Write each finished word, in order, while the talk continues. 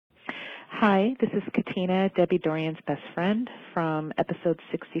Hi, this is Katina, Debbie Dorian's best friend from episode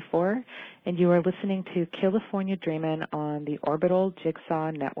 64, and you are listening to California Dreamin' on the Orbital Jigsaw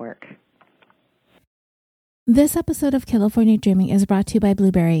Network. This episode of California Dreaming is brought to you by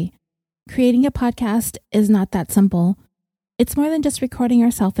Blueberry. Creating a podcast is not that simple. It's more than just recording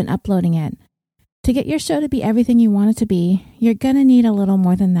yourself and uploading it. To get your show to be everything you want it to be, you're going to need a little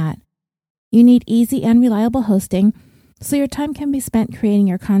more than that. You need easy and reliable hosting so your time can be spent creating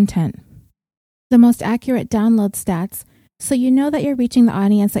your content. The most accurate download stats so you know that you're reaching the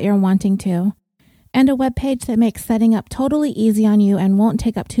audience that you're wanting to, and a web page that makes setting up totally easy on you and won't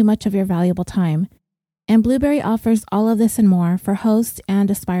take up too much of your valuable time. And Blueberry offers all of this and more for hosts and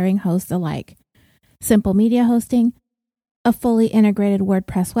aspiring hosts alike. Simple media hosting, a fully integrated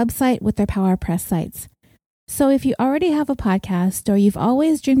WordPress website with their PowerPress sites. So if you already have a podcast or you've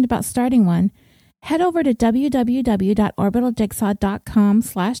always dreamed about starting one, head over to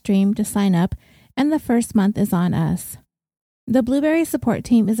www.orbitaljigsaw.com/dream to sign up, and the first month is on us. The Blueberry support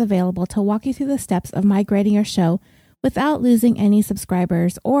team is available to walk you through the steps of migrating your show without losing any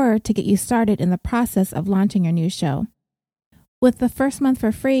subscribers or to get you started in the process of launching your new show. With the first month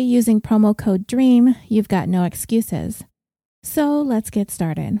for free using promo code DREAM, you've got no excuses. So let's get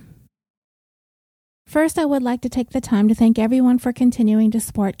started. First, I would like to take the time to thank everyone for continuing to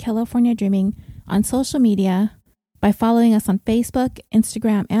support California Dreaming on social media by following us on Facebook,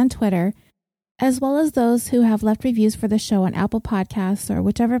 Instagram, and Twitter, as well as those who have left reviews for the show on Apple Podcasts or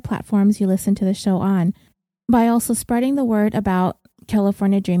whichever platforms you listen to the show on, by also spreading the word about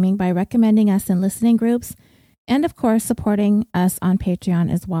California Dreaming by recommending us in listening groups, and of course supporting us on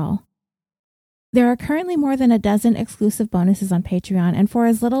Patreon as well. There are currently more than a dozen exclusive bonuses on Patreon, and for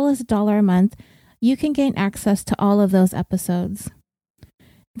as little as $1 a month, you can gain access to all of those episodes.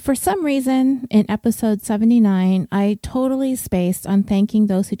 For some reason, in episode 79, I totally spaced on thanking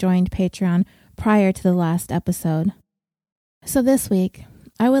those who joined Patreon prior to the last episode. So this week,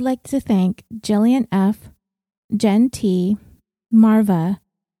 I would like to thank Jillian F., Jen T., Marva,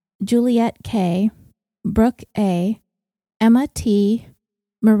 Juliet K., Brooke A., Emma T.,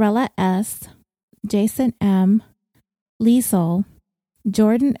 Morella S., Jason M., Liesel,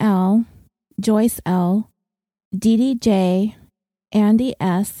 Jordan L., Joyce L., Dee J., Andy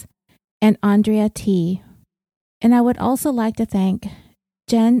S., and Andrea T. And I would also like to thank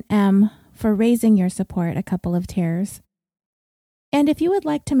Jen M. for raising your support a couple of tiers. And if you would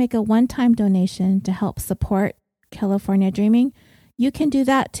like to make a one-time donation to help support California Dreaming, you can do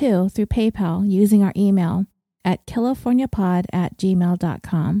that too through PayPal using our email at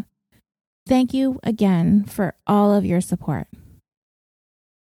californiapod@gmail.com. Thank you again for all of your support.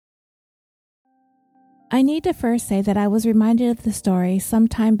 I need to first say that I was reminded of the story some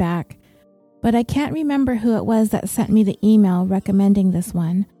time back, but I can't remember who it was that sent me the email recommending this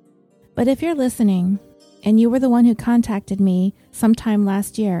one. But if you're listening, and you were the one who contacted me sometime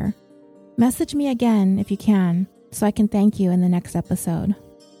last year, message me again if you can, so I can thank you in the next episode.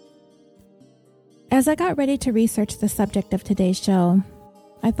 As I got ready to research the subject of today's show,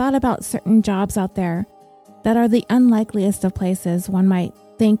 I thought about certain jobs out there that are the unlikeliest of places one might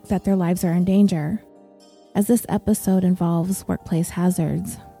think that their lives are in danger, as this episode involves workplace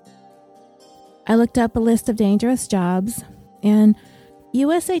hazards. I looked up a list of dangerous jobs, and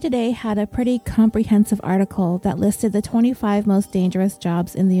USA Today had a pretty comprehensive article that listed the 25 most dangerous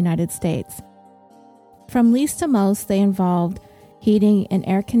jobs in the United States. From least to most, they involved heating and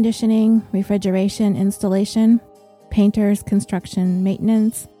air conditioning, refrigeration installation, painters, construction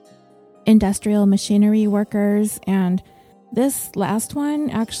maintenance, industrial machinery workers, and this last one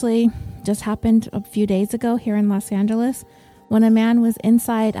actually just happened a few days ago here in Los Angeles when a man was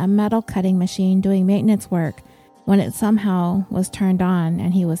inside a metal cutting machine doing maintenance work when it somehow was turned on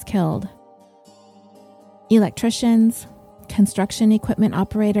and he was killed. Electricians, construction equipment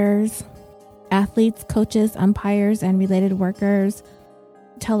operators, athletes, coaches, umpires, and related workers,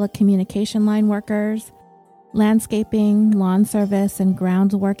 telecommunication line workers, landscaping, lawn service, and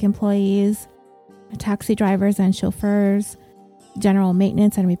groundswork employees, taxi drivers and chauffeurs, general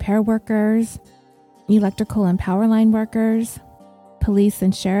maintenance and repair workers, electrical and power line workers, police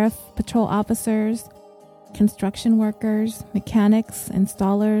and sheriff patrol officers, construction workers, mechanics,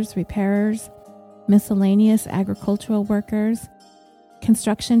 installers, repairers, miscellaneous agricultural workers,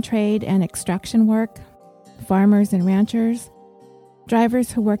 construction trade and extraction work, farmers and ranchers,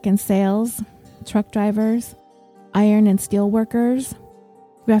 drivers who work in sales, truck drivers, iron and steel workers,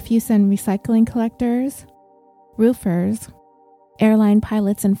 refuse and recycling collectors, roofers, airline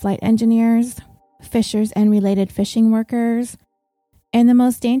pilots and flight engineers, fishers and related fishing workers, and the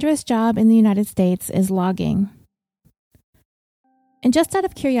most dangerous job in the United States is logging. And just out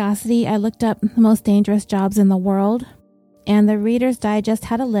of curiosity, I looked up the most dangerous jobs in the world, and the Reader's Digest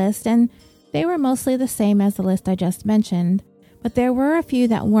had a list, and they were mostly the same as the list I just mentioned, but there were a few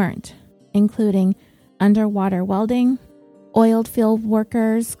that weren't, including underwater welding, oil field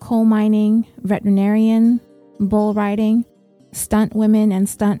workers, coal mining, veterinarian, bull riding, stunt women and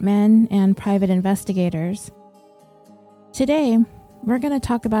stunt men, and private investigators. Today, we're going to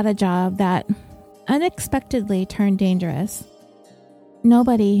talk about a job that unexpectedly turned dangerous.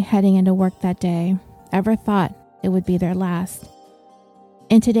 Nobody heading into work that day ever thought it would be their last.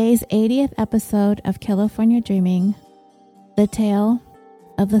 In today's 80th episode of California Dreaming, the tale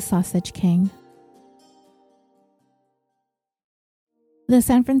of the Sausage King. The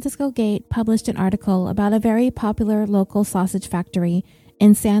San Francisco Gate published an article about a very popular local sausage factory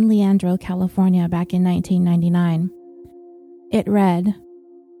in San Leandro, California back in 1999. It read,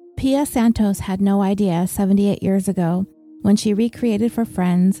 Pia Santos had no idea 78 years ago when she recreated for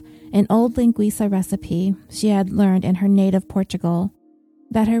friends an old linguiça recipe she had learned in her native Portugal,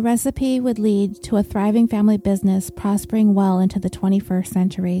 that her recipe would lead to a thriving family business prospering well into the 21st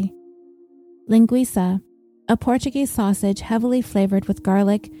century. Linguiça, a Portuguese sausage heavily flavored with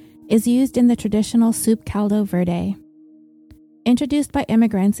garlic, is used in the traditional soup caldo verde. Introduced by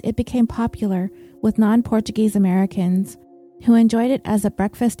immigrants, it became popular with non-Portuguese Americans who enjoyed it as a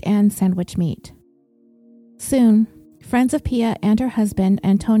breakfast and sandwich meat. Soon, friends of Pia and her husband,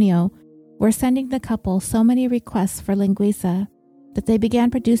 Antonio, were sending the couple so many requests for linguiça that they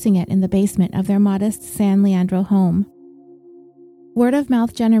began producing it in the basement of their modest San Leandro home. Word of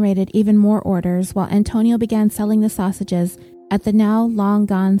mouth generated even more orders while Antonio began selling the sausages at the now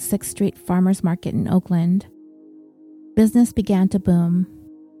long-gone 6th Street Farmers Market in Oakland. Business began to boom.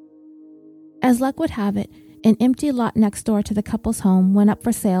 As luck would have it, an empty lot next door to the couple's home went up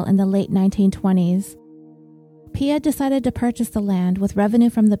for sale in the late 1920s. Pia decided to purchase the land with revenue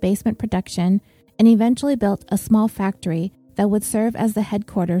from the basement production and eventually built a small factory that would serve as the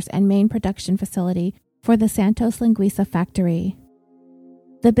headquarters and main production facility for the Santos Linguiça factory.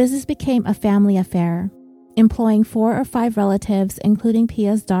 The business became a family affair, employing 4 or 5 relatives, including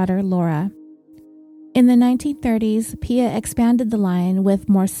Pia's daughter, Laura. In the 1930s, Pia expanded the line with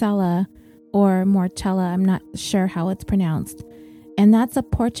Morcella, or Morcella, I'm not sure how it's pronounced, and that's a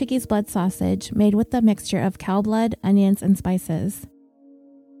Portuguese blood sausage made with a mixture of cow blood, onions, and spices.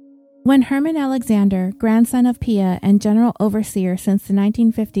 When Herman Alexander, grandson of Pia and general overseer since the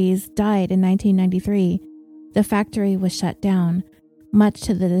 1950s, died in 1993, the factory was shut down, much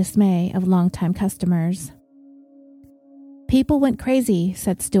to the dismay of longtime customers. People went crazy,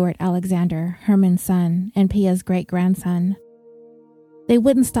 said Stuart Alexander, Herman's son and Pia's great-grandson. They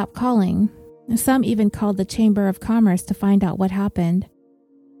wouldn't stop calling. Some even called the Chamber of Commerce to find out what happened.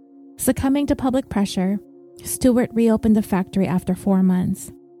 Succumbing to public pressure, Stuart reopened the factory after 4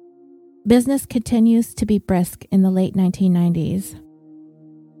 months. Business continues to be brisk in the late 1990s.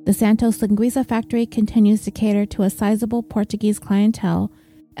 The Santos Linguiça factory continues to cater to a sizable Portuguese clientele,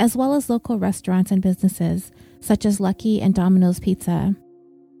 as well as local restaurants and businesses, such as Lucky and Domino's Pizza.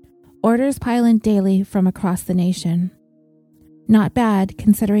 Orders pile in daily from across the nation. Not bad,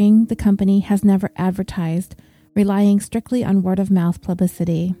 considering the company has never advertised, relying strictly on word-of-mouth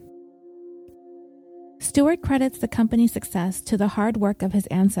publicity. Stuart credits the company's success to the hard work of his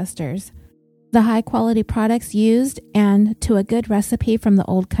ancestors, the high-quality products used, and to a good recipe from the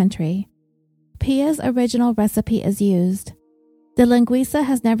old country. Pia's original recipe is used. The linguiça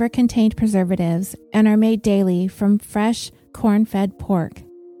has never contained preservatives and are made daily from fresh, corn-fed pork.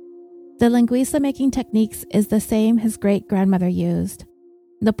 The linguiça making techniques is the same his great-grandmother used.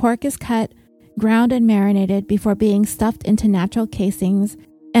 The pork is cut, ground, and marinated before being stuffed into natural casings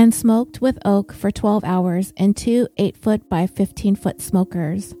and smoked with oak for 12 hours in 2 8-foot by 15-foot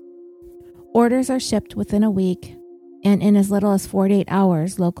smokers. Orders are shipped within a week and in as little as 48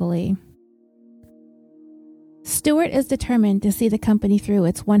 hours locally. Stuart is determined to see the company through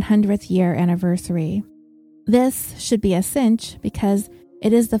its 100th year anniversary. This should be a cinch because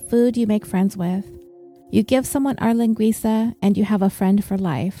it is the food you make friends with. You give someone our linguiça and you have a friend for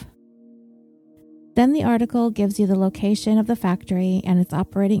life. Then the article gives you the location of the factory and its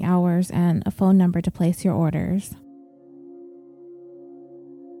operating hours and a phone number to place your orders.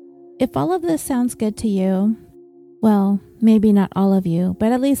 If all of this sounds good to you, well, maybe not all of you,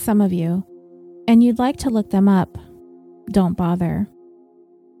 but at least some of you, and you'd like to look them up, don't bother.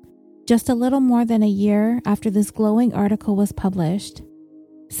 Just a little more than a year after this glowing article was published,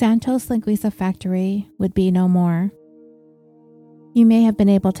 Santos Linguiça Factory would be no more. You may have been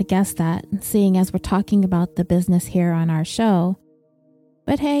able to guess that, seeing as we're talking about the business here on our show,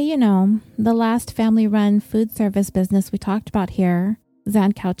 But hey, the last family-run food service business we talked about here,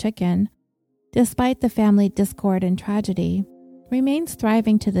 Zankou Chicken, despite the family discord and tragedy, remains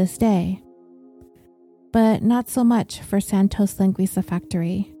thriving to this day. But not so much for Santos Linguiça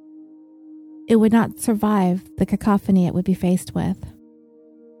Factory. It would not survive the cacophony it would be faced with.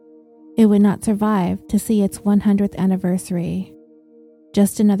 It would not survive to see its 100th anniversary,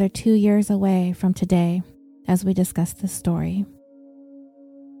 just another 2 years away from today as we discuss this story.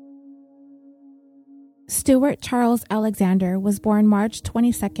 Stuart Charles Alexander was born March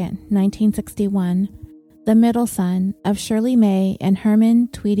 22, 1961, the middle son of Shirley May and Herman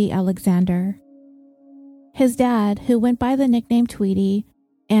Tweedy Alexander. His dad, who went by the nickname Tweedy,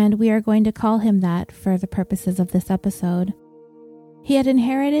 and we are going to call him that for the purposes of this episode, he had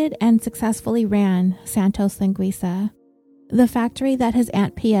inherited and successfully ran Santos Linguiça, the factory that his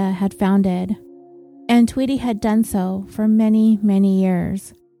Aunt Pia had founded, and Tweedy had done so for many, many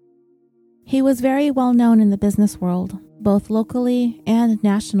years. He was very well known in the business world, both locally and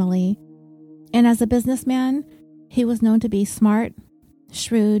nationally, and as a businessman, he was known to be smart,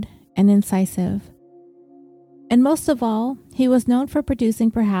 shrewd, and incisive. And most of all, he was known for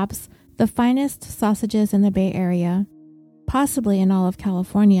producing perhaps the finest sausages in the Bay Area, possibly in all of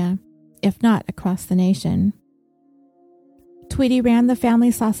California, if not across the nation. Tweedy ran the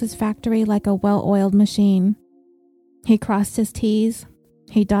family sausage factory like a well-oiled machine. He crossed his T's,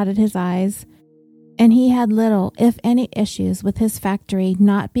 he dotted his I's, and he had little, if any, issues with his factory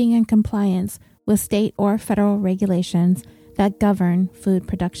not being in compliance with state or federal regulations that govern food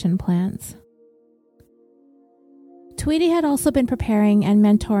production plants. Tweedy had also been preparing and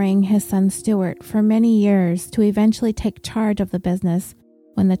mentoring his son Stuart for many years to eventually take charge of the business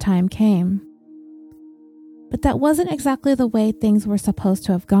when the time came. But that wasn't exactly the way things were supposed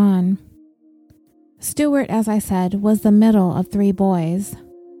to have gone. Stuart, as I said, was the middle of 3 boys.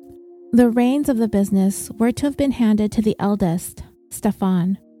 The reins of the business were to have been handed to the eldest,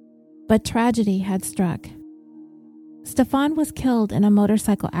 Stefan, but tragedy had struck. Stefan was killed in a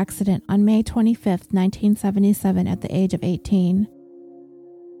motorcycle accident on May 25, 1977 at the age of 18.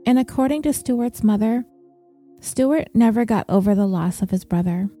 And according to Stuart's mother, Stuart never got over the loss of his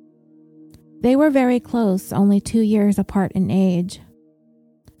brother. They were very close, only 2 years apart in age.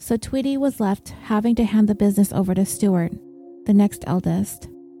 So Tweedy was left having to hand the business over to Stuart, the next eldest.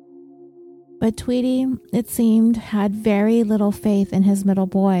 But Tweedy, it seemed, had very little faith in his middle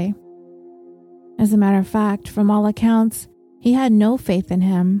boy. As a matter of fact, from all accounts, he had no faith in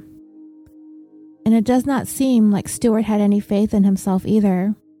him. And it does not seem like Stuart had any faith in himself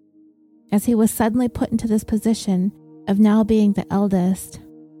either, as he was suddenly put into this position of now being the eldest,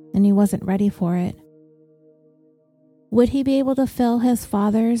 and he wasn't ready for it. Would he be able to fill his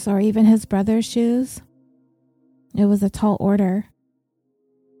father's or even his brother's shoes? It was a tall order.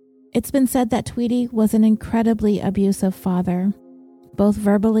 It's been said that Tweedy was an incredibly abusive father, both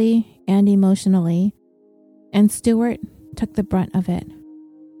verbally and emotionally, and Stuart took the brunt of it,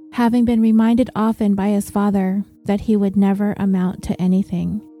 having been reminded often by his father that he would never amount to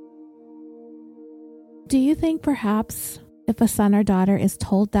anything. Do you think perhaps if a son or daughter is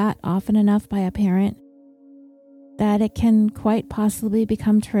told that often enough by a parent, that it can quite possibly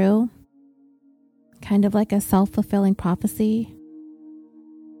become true? Kind of like a self-fulfilling prophecy?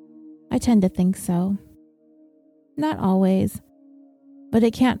 I tend to think so. Not always, but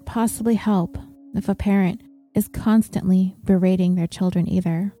it can't possibly help if a parent is constantly berating their children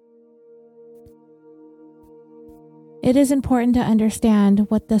either. It is important to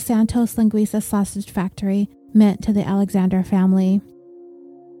understand what the Santos Linguiça sausage factory meant to the Alexander family.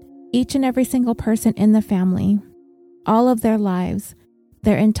 Each and every single person in the family, all of their lives,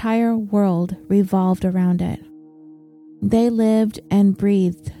 their entire world revolved around it. They lived and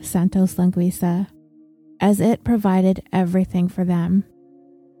breathed Santos Linguiça, as it provided everything for them.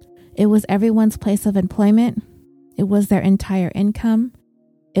 It was everyone's place of employment. It was their entire income.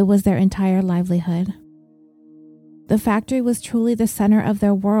 It was their entire livelihood. The factory was truly the center of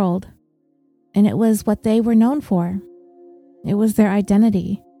their world, and it was what they were known for. It was their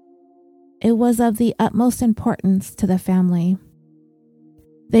identity. It was of the utmost importance to the family.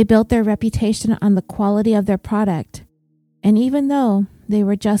 They built their reputation on the quality of their product, and even though they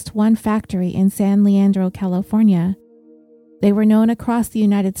were just one factory in San Leandro, California, they were known across the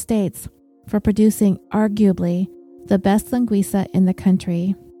United States for producing arguably the best linguiça in the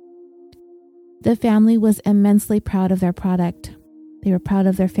country. The family was immensely proud of their product. They were proud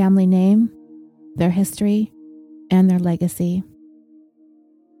of their family name, their history, and their legacy.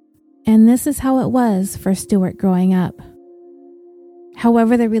 And this is how it was for Stuart growing up.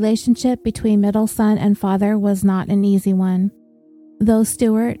 However, the relationship between middle son and father was not an easy one. though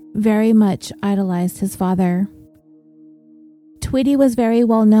Stewart very much idolized his father. Tweedy was very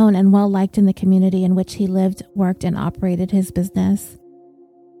well known and well liked in the community in which he lived, worked, and operated his business.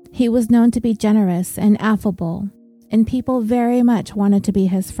 He was known to be generous and affable, and people very much wanted to be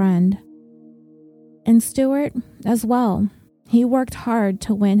his friend. And Stewart, as well, he worked hard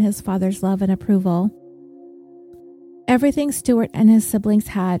to win his father's love and approval. Everything Stewart and his siblings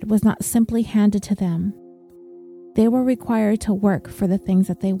had was not simply handed to them. They were required to work for the things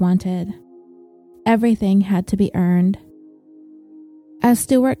that they wanted. Everything had to be earned. As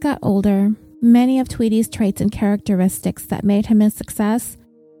Stewart got older, many of Tweedy's traits and characteristics that made him a success,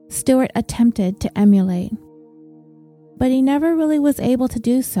 Stewart attempted to emulate. But he never really was able to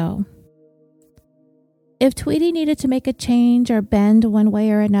do so. If Tweedy needed to make a change or bend one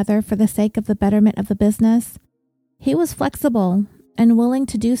way or another for the sake of the betterment of the business, he was flexible and willing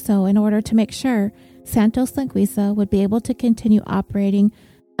to do so in order to make sure Santos Linguiça would be able to continue operating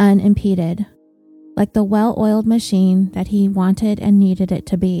unimpeded, like the well-oiled machine that he wanted and needed it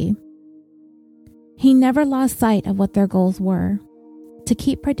to be. He never lost sight of what their goals were: to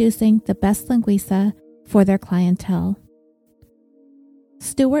keep producing the best linguiça for their clientele.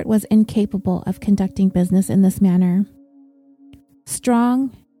 Stewart was incapable of conducting business in this manner.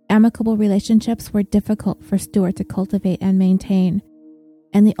 Strong, amicable relationships were difficult for Stewart to cultivate and maintain,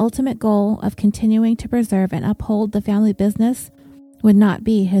 and the ultimate goal of continuing to preserve and uphold the family business would not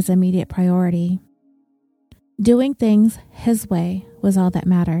be his immediate priority. Doing things his way was all that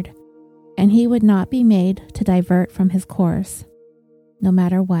mattered, and he would not be made to divert from his course, no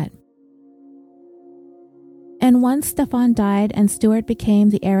matter what. And once Stefan died and Stewart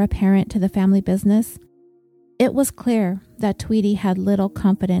became the heir apparent to the family business, it was clear that Tweedy had little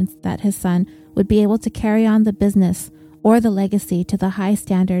confidence that his son would be able to carry on the business or the legacy to the high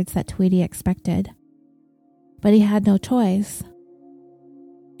standards that Tweedy expected. But he had no choice.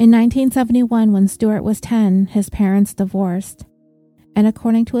 In 1971, when Stewart was 10, his parents divorced, and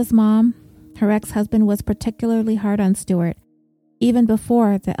according to his mom, her ex-husband was particularly hard on Stewart, even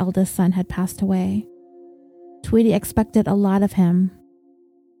before the eldest son had passed away. Tweedy expected a lot of him.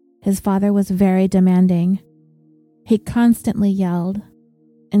 His father was very demanding. He constantly yelled,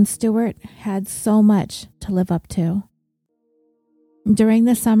 and Stewart had so much to live up to. During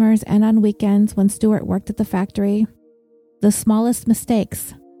the summers and on weekends when Stewart worked at the factory, the smallest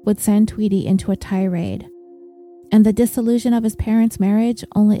mistakes would send Tweedy into a tirade, and the disillusion of his parents' marriage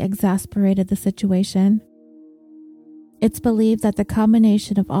only exasperated the situation. It's believed that the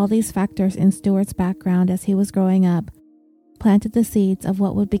combination of all these factors in Stewart's background as he was growing up planted the seeds of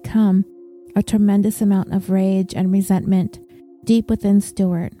what would become a tremendous amount of rage and resentment deep within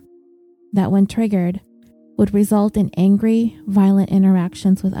Stewart that, when triggered, would result in angry, violent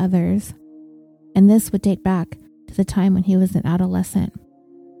interactions with others, and this would date back to the time when he was an adolescent.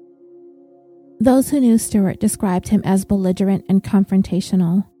 Those who knew Stewart described him as belligerent and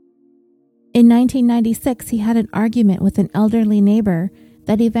confrontational. In 1996, he had an argument with an elderly neighbor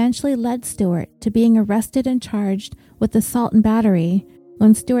that eventually led Stewart to being arrested and charged with assault and battery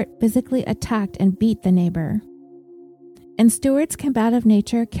when Stewart physically attacked and beat the neighbor. And Stewart's combative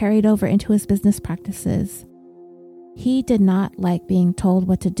nature carried over into his business practices. He did not like being told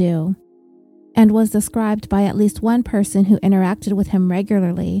what to do, and was described by at least one person who interacted with him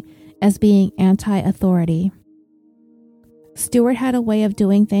regularly as being anti-authority. Stewart had a way of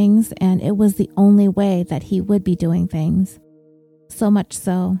doing things, and it was the only way that he would be doing things. So much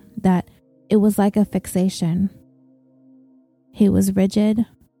so that it was like a fixation. He was rigid,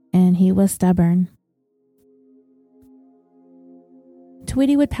 and he was stubborn.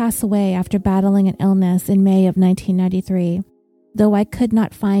 Tweedy would pass away after battling an illness in May of 1993, though I could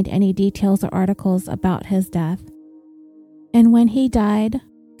not find any details or articles about his death. And when he died,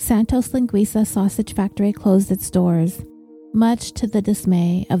 Santos Linguiça Sausage Factory closed its doors, much to the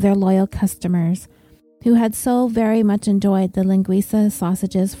dismay of their loyal customers who had so very much enjoyed the linguiça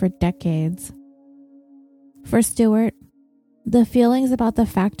sausages for decades. For Stewart, the feelings about the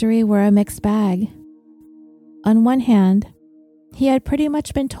factory were a mixed bag. On one hand, he had pretty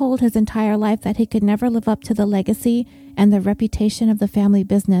much been told his entire life that he could never live up to the legacy and the reputation of the family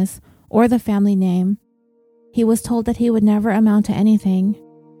business or the family name. He was told that he would never amount to anything.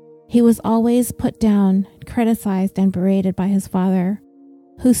 He was always put down, criticized, and berated by his father,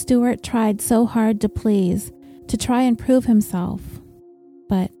 who Stewart tried so hard to please, to try and prove himself.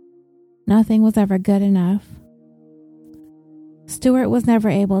 But nothing was ever good enough. Stewart was never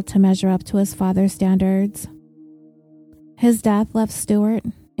able to measure up to his father's standards. His death left Stewart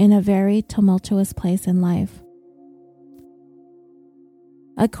in a very tumultuous place in life.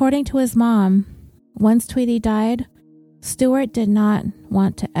 According to his mom, once Tweedy died, Stewart did not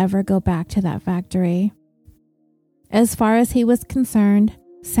want to ever go back to that factory. As far as he was concerned,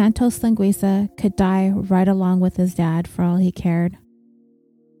 Santos Linguiça could die right along with his dad for all he cared.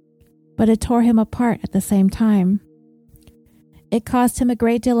 But it tore him apart at the same time. It caused him a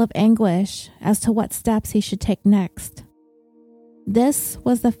great deal of anguish as to what steps he should take next. This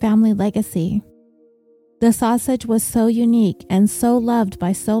was the family legacy. The sausage was so unique and so loved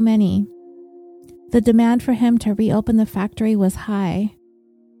by so many. The demand for him to reopen the factory was high.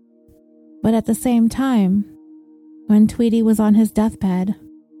 But at the same time, when Tweety was on his deathbed,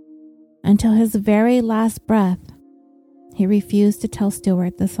 until his very last breath, he refused to tell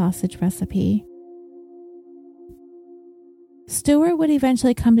Stewart the sausage recipe. Stewart would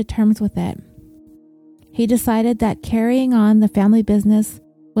eventually come to terms with it. He decided that carrying on the family business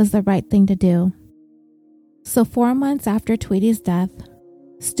was the right thing to do. So 4 months after Tweety's death,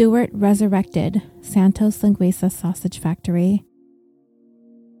 Stewart resurrected Santos Linguiça Sausage Factory.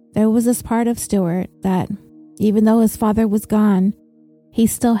 There was this part of Stewart that, even though his father was gone, he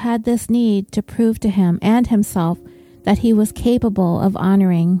still had this need to prove to him and himself that he was capable of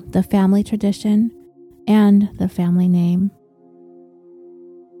honoring the family tradition and the family name.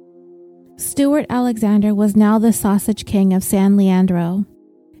 Stewart Alexander was now the sausage king of San Leandro,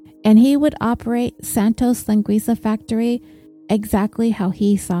 and he would operate Santos Linguiça Factory exactly how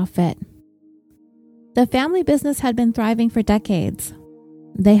he saw fit. The family business had been thriving for decades.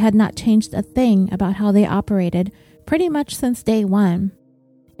 They had not changed a thing about how they operated pretty much since day one,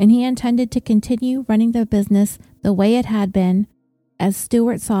 and he intended to continue running the business the way it had been, as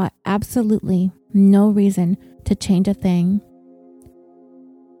Stewart saw absolutely no reason to change a thing.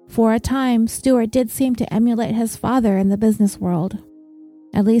 For a time, Stewart did seem to emulate his father in the business world.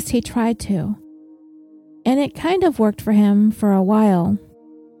 At least he tried to. And it kind of worked for him for a while.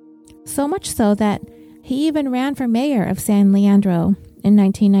 So much so that he even ran for mayor of San Leandro in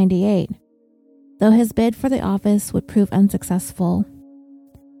 1998, though his bid for the office would prove unsuccessful.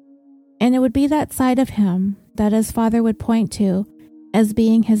 And it would be that side of him that his father would point to as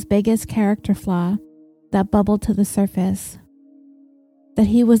being his biggest character flaw that bubbled to the surface. That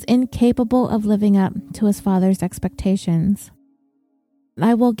he was incapable of living up to his father's expectations.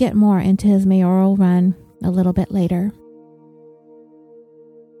 I will get more into his mayoral run a little bit later.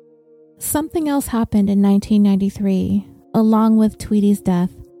 Something else happened in 1993, along with Tweety's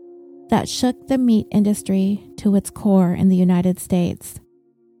death, that shook the meat industry to its core in the United States.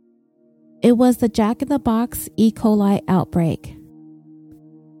 It was the Jack in the Box E. coli outbreak.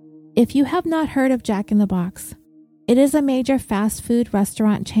 If you have not heard of Jack in the Box, it is a major fast food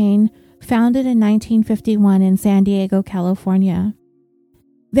restaurant chain founded in 1951 in San Diego, California.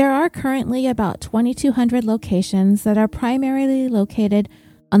 There are currently about 2,200 locations that are primarily located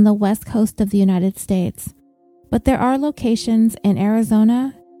on the west coast of the United States, but there are locations in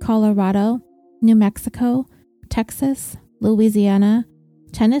Arizona, Colorado, New Mexico, Texas, Louisiana,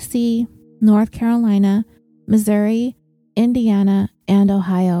 Tennessee, North Carolina, Missouri, Indiana, and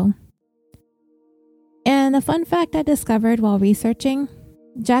Ohio. And a fun fact I discovered while researching,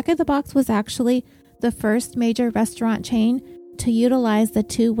 Jack in the Box was actually the first major restaurant chain to utilize the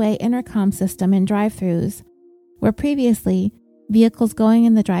two-way intercom system in drive-thrus, where previously vehicles going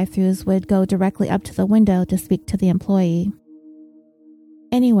in the drive-thrus would go directly up to the window to speak to the employee.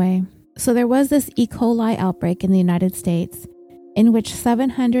 Anyway, so there was this E. coli outbreak in the United States, in which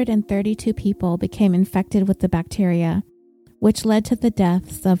 732 people became infected with the bacteria, which led to the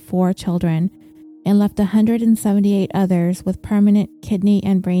deaths of 4 children and left 178 others with permanent kidney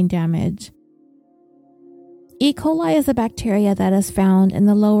and brain damage. E. coli is a bacteria that is found in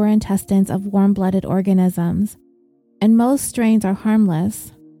the lower intestines of warm-blooded organisms, and most strains are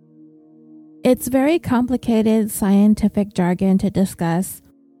harmless. It's very complicated scientific jargon to discuss,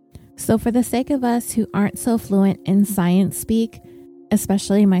 so for the sake of us who aren't so fluent in science speak,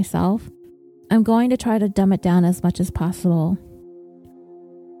 especially myself, I'm going to try to dumb it down as much as possible.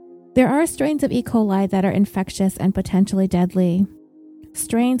 There are strains of E. coli that are infectious and potentially deadly.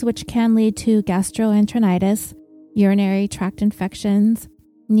 Strains which can lead to gastroenteritis, urinary tract infections,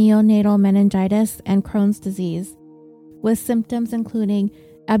 neonatal meningitis, and Crohn's disease, with symptoms including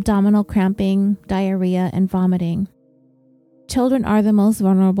abdominal cramping, diarrhea, and vomiting. Children are the most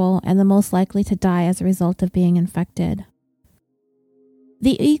vulnerable and the most likely to die as a result of being infected.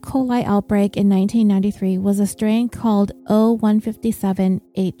 The E. coli outbreak in 1993 was a strain called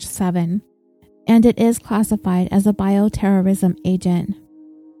O157H7, and it is classified as a bioterrorism agent.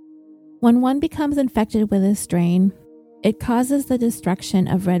 When one becomes infected with this strain, it causes the destruction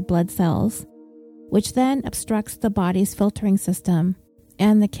of red blood cells, which then obstructs the body's filtering system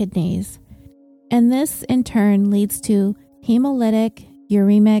and the kidneys, And this in turn leads to hemolytic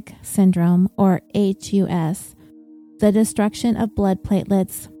uremic syndrome, or HUS, the destruction of blood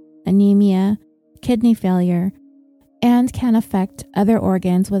platelets, anemia, kidney failure, and can affect other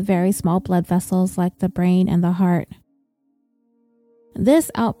organs with very small blood vessels like the brain and the heart.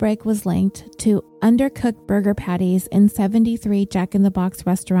 This outbreak was linked to undercooked burger patties in 73 Jack in the Box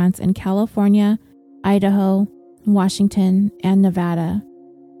restaurants in California, Idaho, Washington, and Nevada.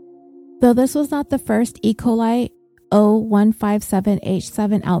 Though this was not the first E. coli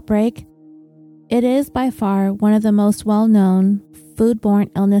O157H7 outbreak, it is by far one of the most well-known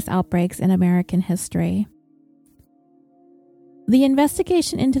foodborne illness outbreaks in American history. The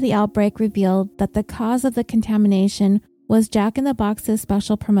investigation into the outbreak revealed that the cause of the contamination was Jack in the Box's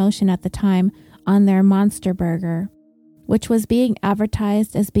special promotion at the time on their Monster Burger, which was being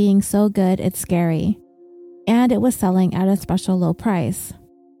advertised as being so good it's scary, and it was selling at a special low price.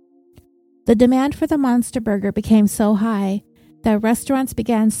 The demand for the Monster Burger became so high that restaurants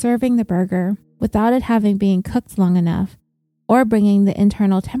began serving the burger without it having been cooked long enough, or bringing the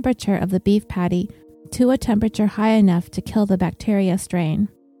internal temperature of the beef patty to a temperature high enough to kill the bacteria strain.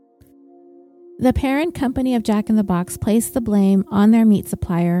 The parent company of Jack in the Box placed the blame on their meat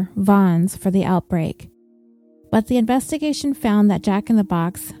supplier, Vons, for the outbreak. But the investigation found that Jack in the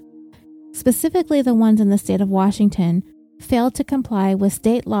Box, specifically the ones in the state of Washington, failed to comply with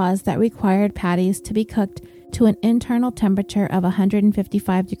state laws that required patties to be cooked to an internal temperature of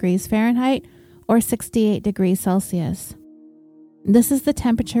 155 degrees Fahrenheit or 68 degrees Celsius. This is the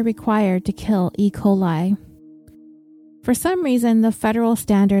temperature required to kill E. coli. For some reason, the federal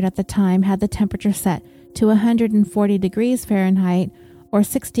standard at the time had the temperature set to 140 degrees Fahrenheit or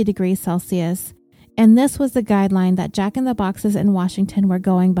 60 degrees Celsius, and this was the guideline that Jack in the Boxes in Washington were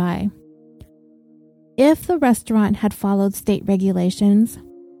going by. If the restaurant had followed state regulations,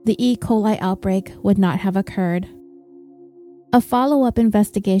 the E. coli outbreak would not have occurred. A follow-up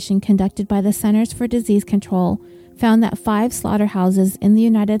investigation conducted by the Centers for Disease Control found that 5 slaughterhouses in the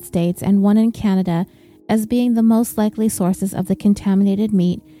United States and 1 in Canada as being the most likely sources of the contaminated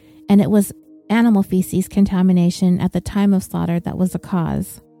meat, and it was animal feces contamination at the time of slaughter that was the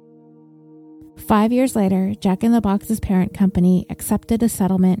cause. 5 years later, Jack in the Box's parent company accepted a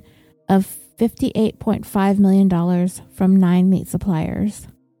settlement of $58.5 million from 9 meat suppliers.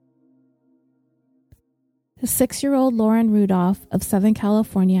 6-year-old Lauren Rudolph of Southern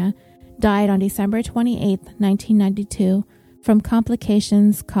California died on December 28, 1992, from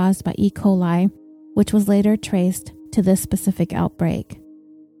complications caused by E. coli, which was later traced to this specific outbreak.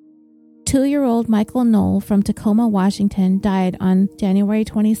 2-year-old Michael Knoll from Tacoma, Washington, died on January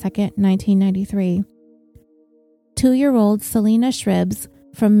 22, 1993. 2-year-old Selena Shribs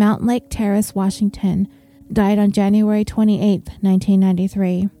from Mountain Lake Terrace, Washington, died on January 28,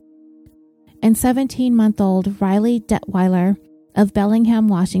 1993. And 17-month-old Riley Detweiler of Bellingham,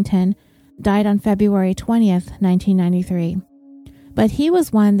 Washington, died on February 20th, 1993. But he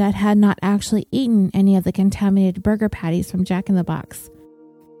was one that had not actually eaten any of the contaminated burger patties from Jack in the Box.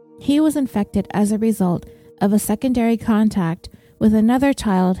 He was infected as a result of a secondary contact with another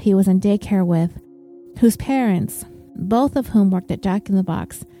child he was in daycare with, whose parents, both of whom worked at Jack in the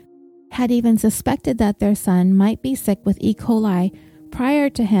Box, had even suspected that their son might be sick with E. coli prior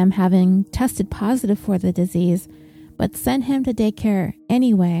to him having tested positive for the disease, but sent him to daycare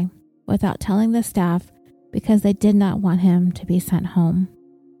anyway without telling the staff because they did not want him to be sent home.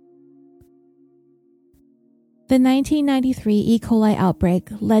 The 1993 E. coli outbreak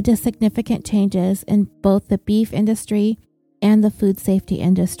led to significant changes in both the beef industry and the food safety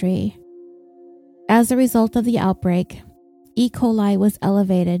industry. As a result of the outbreak, E. coli was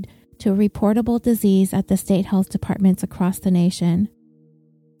elevated to a reportable disease at the state health departments across the nation.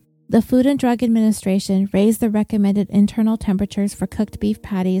 The Food and Drug Administration raised the recommended internal temperatures for cooked beef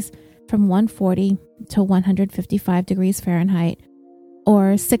patties from 140 to 155 degrees Fahrenheit,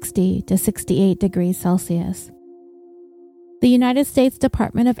 or 60 to 68 degrees Celsius. The United States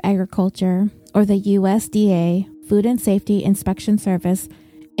Department of Agriculture, or the USDA, Food and Safety Inspection Service,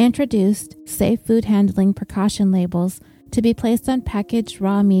 introduced safe food handling precaution labels to be placed on packaged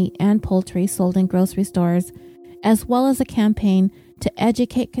raw meat and poultry sold in grocery stores, as well as a campaign to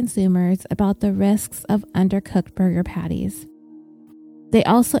educate consumers about the risks of undercooked burger patties. They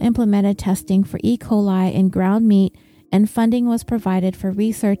also implemented testing for E. coli in ground meat, and funding was provided for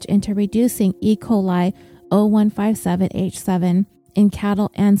research into reducing E. coli O157H7 in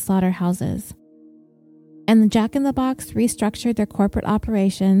cattle and slaughterhouses. And the Jack in the Box restructured their corporate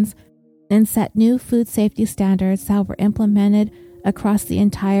operations and set new food safety standards that were implemented across the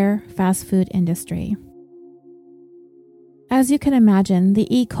entire fast food industry. As you can imagine, the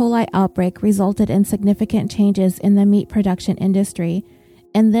E. coli outbreak resulted in significant changes in the meat production industry,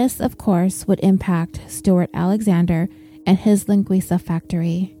 and this, of course, would impact Stuart Alexander and his Linguiça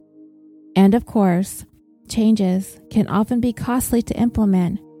factory. And of course, changes can often be costly to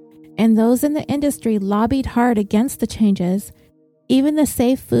implement, and those in the industry lobbied hard against the changes, even the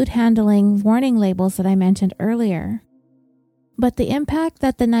safe food handling warning labels that I mentioned earlier. But the impact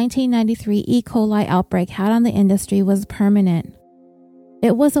that the 1993 E. coli outbreak had on the industry was permanent.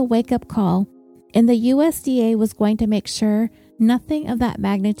 It was a wake-up call, and the USDA was going to make sure nothing of that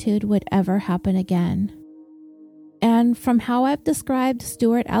magnitude would ever happen again. And from how I've described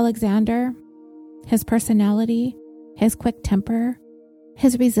Stuart Alexander, his personality, his quick temper,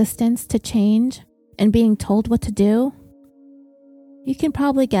 his resistance to change, and being told what to do, you can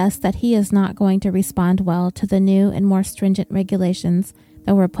probably guess that he is not going to respond well to the new and more stringent regulations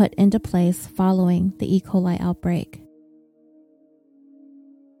that were put into place following the E. coli outbreak.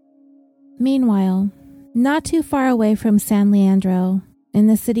 Meanwhile, not too far away from San Leandro, in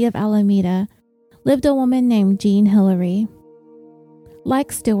the city of Alameda, lived a woman named Jean Hillary.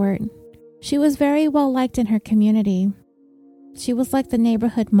 Like Stuart, she was very well liked in her community. She was like the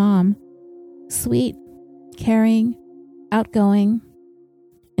neighborhood mom, sweet, caring, outgoing,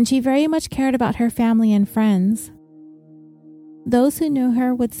 and she very much cared about her family and friends. Those who knew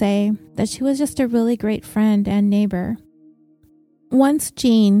her would say that she was just a really great friend and neighbor. Once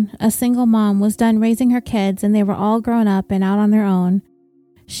Jean, a single mom, was done raising her kids and they were all grown up and out on their own,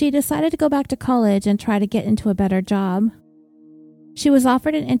 she decided to go back to college and try to get into a better job. She was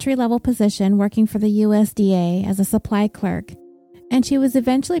offered an entry-level position working for the USDA as a supply clerk, and she was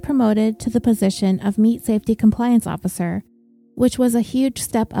eventually promoted to the position of Meat Safety Compliance Officer, which was a huge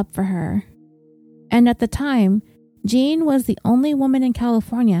step up for her. And at the time, Jean was the only woman in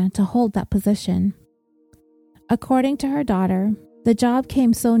California to hold that position. According to her daughter, the job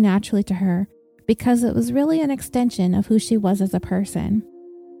came so naturally to her because it was really an extension of who she was as a person.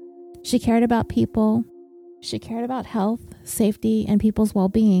 She cared about people, she cared about health, safety, and people's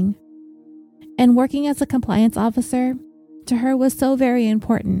well-being. And working as a compliance officer, to her was so very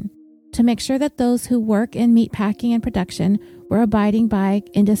important to make sure that those who work in meat packing and production were abiding by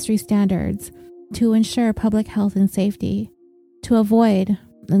industry standards to ensure public health and safety, to avoid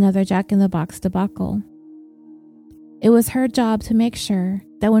another Jack-in-the-Box debacle. It was her job to make sure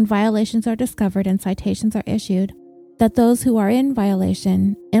that when violations are discovered and citations are issued, that those who are in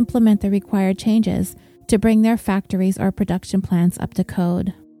violation implement the required changes to bring their factories or production plants up to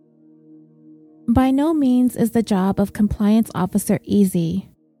code. By no means is the job of compliance officer easy.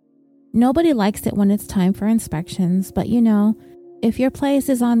 Nobody likes it when it's time for inspections, but if your place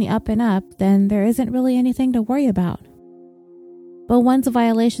is on the up and up, then there isn't really anything to worry about. But once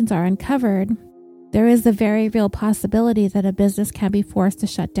violations are uncovered, there is the very real possibility that a business can be forced to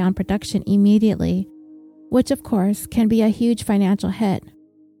shut down production immediately, which of course can be a huge financial hit,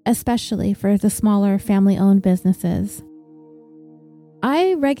 especially for the smaller family-owned businesses.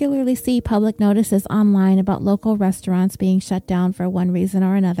 I regularly see public notices online about local restaurants being shut down for one reason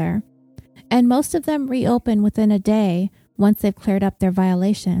or another, and most of them reopen within a day once they've cleared up their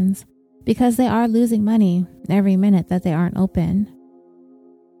violations, because they are losing money every minute that they aren't open.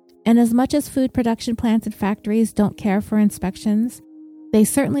 And as much as food production plants and factories don't care for inspections, they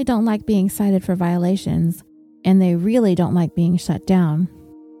certainly don't like being cited for violations, and they really don't like being shut down.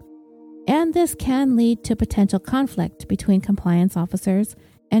 And this can lead to potential conflict between compliance officers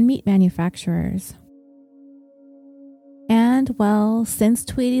and meat manufacturers. And, well, since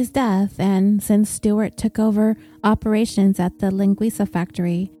Tweety's death and since Stuart took over operations at the Linguiça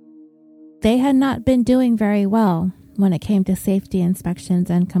factory, they had not been doing very well when it came to safety inspections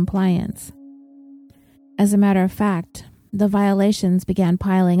and compliance. As a matter of fact, the violations began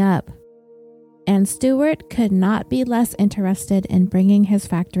piling up, and Stuart could not be less interested in bringing his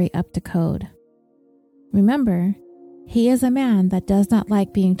factory up to code. Remember, he is a man that does not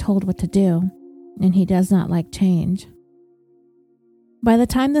like being told what to do, and he does not like change. By the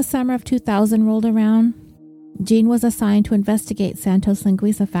time the summer of 2000 rolled around, Jean was assigned to investigate Santos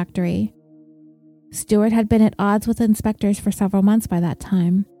Linguiça factory. Stuart had been at odds with inspectors for several months by that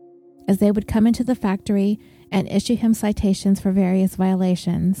time, as they would come into the factory and issue him citations for various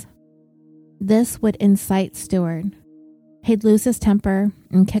violations. This would incite Stuart. He'd lose his temper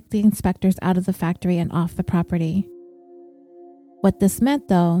and kick the inspectors out of the factory and off the property. What this meant,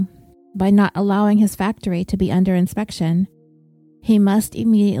 though, by not allowing his factory to be under inspection, he must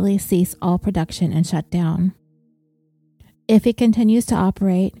immediately cease all production and shut down. If he continues to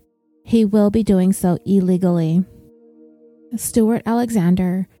operate, he will be doing so illegally. Stuart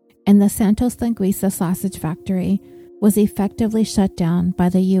Alexander and the Santos Linguiça sausage factory was effectively shut down by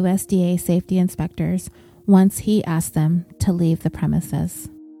the USDA safety inspectors once he asked them to leave the premises.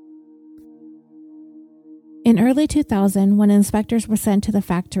 In early 2000, when inspectors were sent to the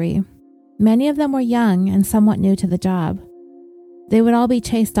factory, many of them were young and somewhat new to the job. They would all be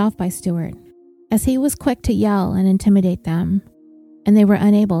chased off by Stewart, as he was quick to yell and intimidate them, and they were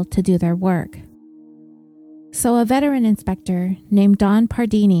unable to do their work. So a veteran inspector named Don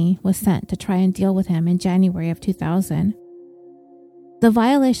Pardini was sent to try and deal with him in January of 2000. The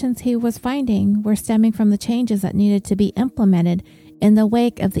violations he was finding were stemming from the changes that needed to be implemented in the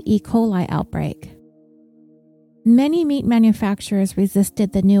wake of the E. coli outbreak. Many meat manufacturers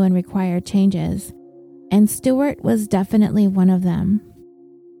resisted the new and required changes, and Stewart was definitely one of them.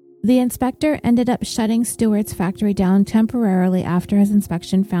 The inspector ended up shutting Stewart's factory down temporarily after his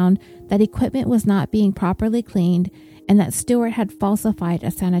inspection found that equipment was not being properly cleaned and that Stewart had falsified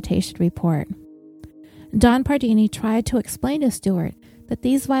a sanitation report. Don Pardini tried to explain to Stewart that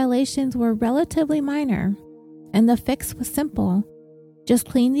these violations were relatively minor and the fix was simple: just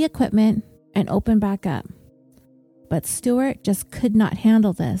clean the equipment and open back up. But Stewart just could not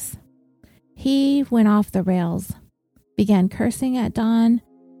handle this. He went off the rails, began cursing at Don.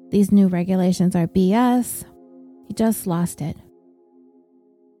 These new regulations are BS. He just lost it.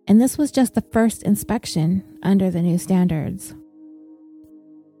 And this was just the first inspection under the new standards.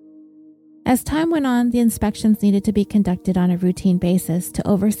 As time went on, the inspections needed to be conducted on a routine basis to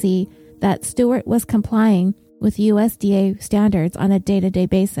oversee that Stewart was complying with USDA standards on a day-to-day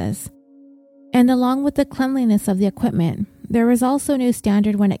basis. And along with the cleanliness of the equipment, there was also a new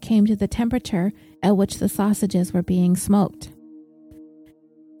standard when it came to the temperature at which the sausages were being smoked.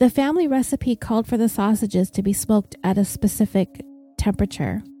 The family recipe called for the sausages to be smoked at a specific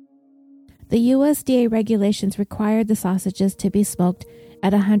temperature. The USDA regulations required the sausages to be smoked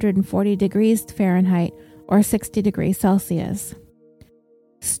at 140 degrees Fahrenheit or 60 degrees Celsius.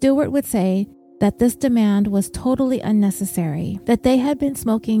 Stewart would say that this demand was totally unnecessary, that they had been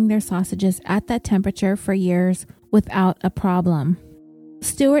smoking their sausages at that temperature for years without a problem.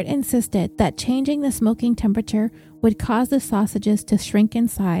 Stewart insisted that changing the smoking temperature would cause the sausages to shrink in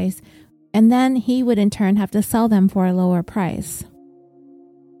size, and then he would in turn have to sell them for a lower price.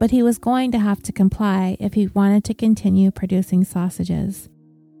 But he was going to have to comply if he wanted to continue producing sausages.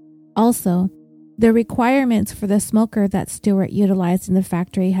 Also, the requirements for the smoker that Stewart utilized in the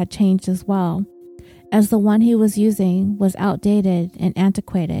factory had changed as well, as the one he was using was outdated and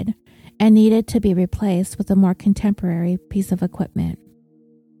antiquated and needed to be replaced with a more contemporary piece of equipment.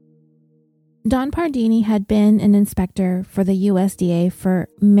 Don Pardini had been an inspector for the USDA for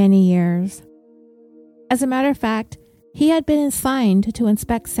many years. As a matter of fact, he had been assigned to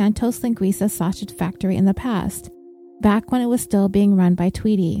inspect Santos Linguiça sausage factory in the past, back when it was still being run by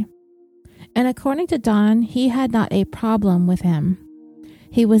Tweedy. And according to Don, he had not a problem with him.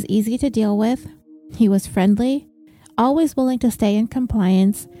 He was easy to deal with, he was friendly, always willing to stay in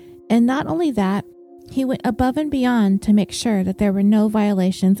compliance, and not only that, he went above and beyond to make sure that there were no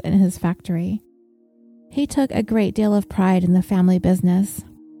violations in his factory. He took a great deal of pride in the family business.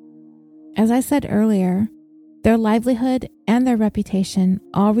 As I said earlier, their livelihood and their reputation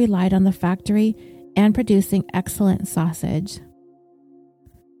all relied on the factory and producing excellent sausage.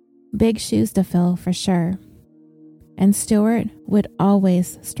 Big shoes to fill for sure, and Stewart would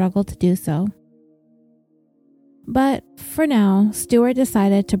always struggle to do so. But for now, Stewart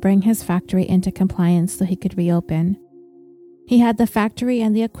decided to bring his factory into compliance so he could reopen. He had the factory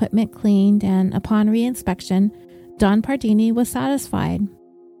and the equipment cleaned, and upon re-inspection, Don Pardini was satisfied.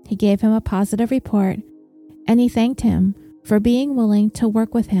 He gave him a positive report, and he thanked him for being willing to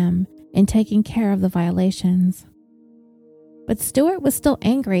work with him in taking care of the violations. But Stewart was still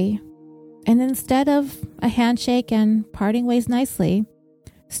angry, and instead of a handshake and parting ways nicely,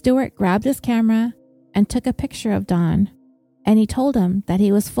 Stewart grabbed his camera and took a picture of Don, and he told him that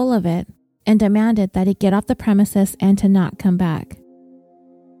he was full of it and demanded that he get off the premises and to not come back.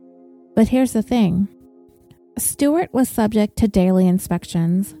 But here's the thing. Stewart was subject to daily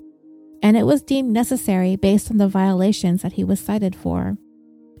inspections, and it was deemed necessary based on the violations that he was cited for.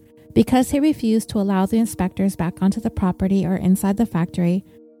 Because he refused to allow the inspectors back onto the property or inside the factory,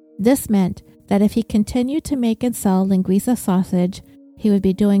 this meant that if he continued to make and sell Linguiça sausage, he would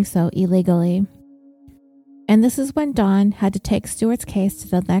be doing so illegally. And this is when Don had to take Stewart's case to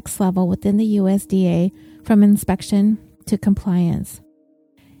the next level within the USDA from inspection to compliance.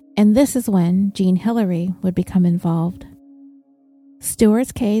 And this is when Jean Hillary would become involved.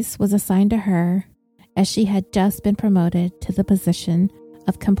 Stewart's case was assigned to her as she had just been promoted to the position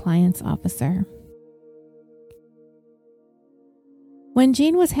of compliance officer. When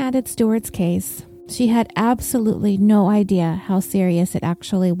Jean was handed Stewart's case, She had absolutely no idea how serious it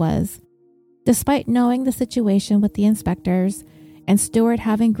actually was. Despite knowing the situation with the inspectors and Stewart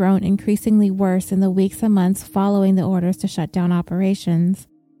having grown increasingly worse in the weeks and months following the orders to shut down operations,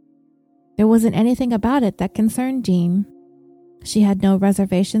 there wasn't anything about it that concerned Jean. She had no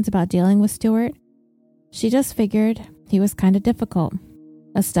reservations about dealing with Stewart. She just figured he was kind of difficult,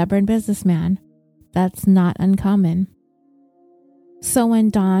 a stubborn businessman. That's not uncommon. So when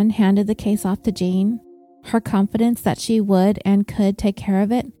Dawn handed the case off to Jean, her confidence that she would and could take care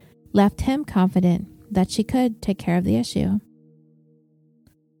of it left him confident that she could take care of the issue.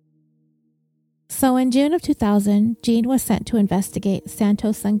 So in June of 2000, Jean was sent to investigate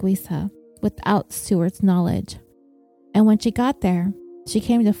Santos Sanguisa without Stewart's knowledge. And when she got there, she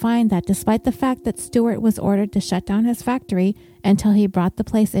came to find that despite the fact that Stewart was ordered to shut down his factory until he brought the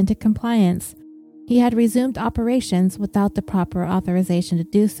place into compliance, he had resumed operations without the proper authorization to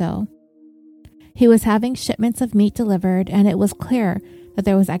do so. He was having shipments of meat delivered, and it was clear that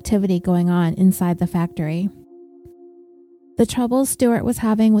there was activity going on inside the factory. The troubles Stewart was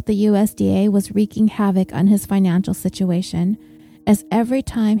having with the USDA was wreaking havoc on his financial situation, as every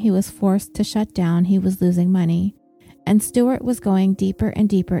time he was forced to shut down, he was losing money, and Stewart was going deeper and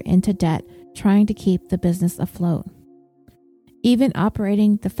deeper into debt trying to keep the business afloat. Even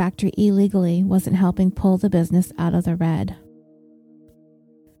operating the factory illegally wasn't helping pull the business out of the red.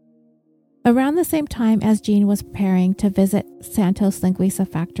 Around the same time as Jean was preparing to visit Santos Sanguisa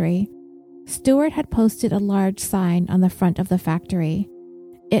factory, Stewart had posted a large sign on the front of the factory.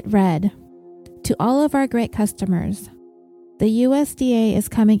 It read, "To all of our great customers, the USDA is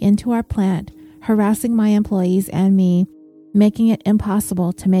coming into our plant, harassing my employees and me, making it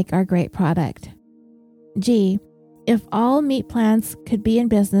impossible to make our great product. Gee, if all meat plants could be in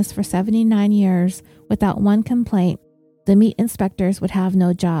business for 79 years without one complaint, the meat inspectors would have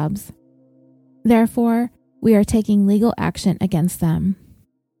no jobs. Therefore, we are taking legal action against them."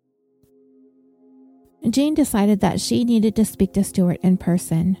 Jean decided that she needed to speak to Stewart in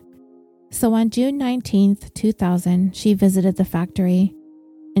person. So on June 19th, 2000, she visited the factory,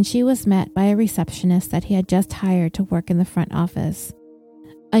 and she was met by a receptionist that he had just hired to work in the front office,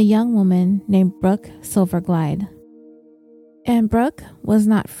 a young woman named Brooke Silverglide. And Brooke was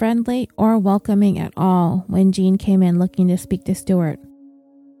not friendly or welcoming at all when Jean came in looking to speak to Stewart.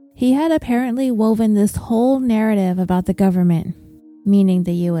 He had apparently woven this whole narrative about the government, meaning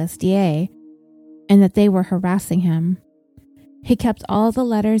the USDA, and that they were harassing him. He kept all the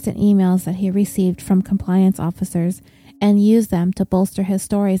letters and emails that he received from compliance officers and used them to bolster his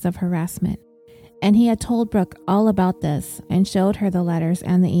stories of harassment. And he had told Brooke all about this and showed her the letters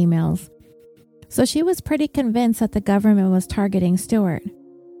and the emails. So she was pretty convinced that the government was targeting Stewart.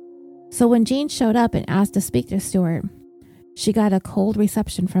 So when Jean showed up and asked to speak to Stewart, she got a cold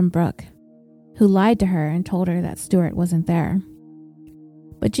reception from Brooke, who lied to her and told her that Stewart wasn't there.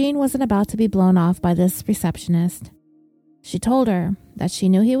 But Jean wasn't about to be blown off by this receptionist. She told her that she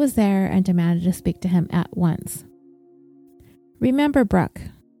knew he was there and demanded to speak to him at once. Remember Brooke.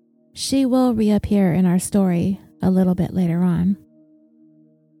 She will reappear in our story a little bit later on.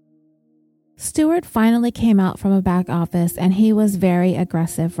 Stewart finally came out from a back office, and he was very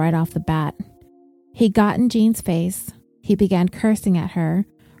aggressive right off the bat. He got in Jean's face. He began cursing at her,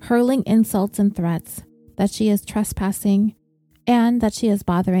 hurling insults and threats that she is trespassing and that she is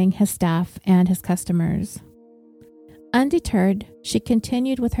bothering his staff and his customers. Undeterred, she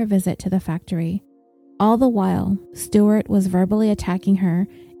continued with her visit to the factory. All the while, Stewart was verbally attacking her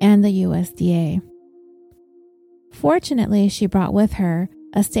and the USDA. Fortunately, she brought with her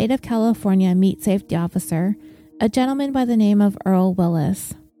a state of California meat safety officer, a gentleman by the name of Earl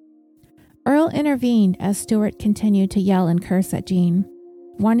Willis. Earl intervened as Stewart continued to yell and curse at Jean,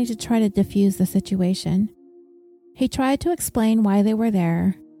 wanting to try to defuse the situation. He tried to explain why they were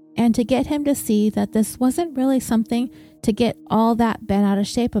there and to get him to see that this wasn't really something to get all that bent out of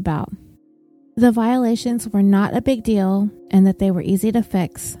shape about. The violations were not a big deal and that they were easy to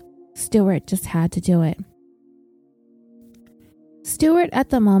fix. Stewart just had to do it. Stewart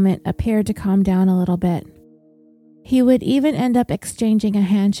at the moment appeared to calm down a little bit. He would even end up exchanging a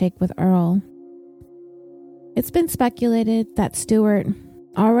handshake with Earl. It's been speculated that Stewart,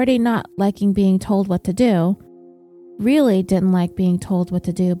 already not liking being told what to do, really didn't like being told what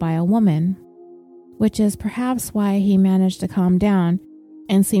to do by a woman, which is perhaps why he managed to calm down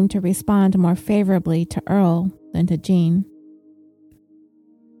and seemed to respond more favorably to Earl than to Jean.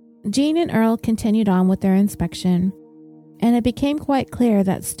 Jean and Earl continued on with their inspection, and it became quite clear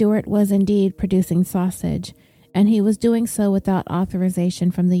that Stewart was indeed producing sausage, and he was doing so without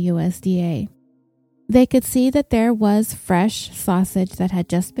authorization from the USDA. They could see that there was fresh sausage that had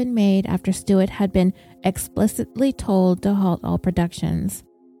just been made after Stewart had been explicitly told to halt all productions.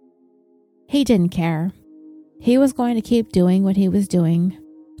 He didn't care. He was going to keep doing what he was doing.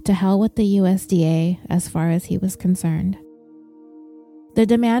 To hell with the USDA as far as he was concerned. The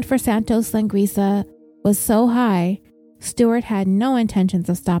demand for Santos Linguiça was so high, Stewart had no intentions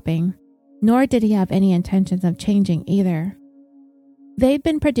of stopping, nor did he have any intentions of changing either. They'd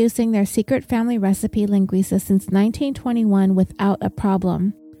been producing their secret family recipe linguiça since 1921 without a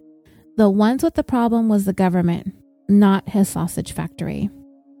problem. The ones with the problem was the government, not his sausage factory.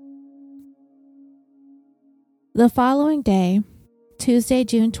 The following day, Tuesday,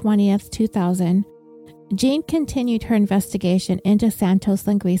 June 20th, 2000, Jean continued her investigation into Santos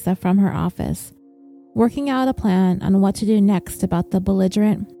Linguiça from her office, working out a plan on what to do next about the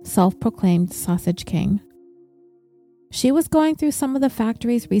belligerent, self-proclaimed sausage king. She was going through some of the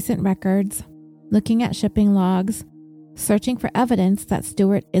factory's recent records, looking at shipping logs, searching for evidence that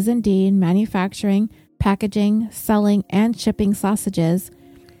Stewart is indeed manufacturing, packaging, selling, and shipping sausages,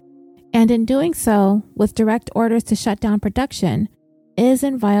 and in doing so, with direct orders to shut down production, is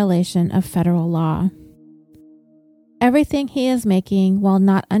in violation of federal law. Everything he is making while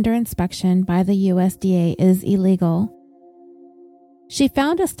not under inspection by the USDA is illegal. She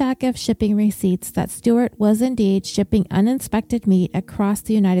found a stack of shipping receipts that Stewart was indeed shipping uninspected meat across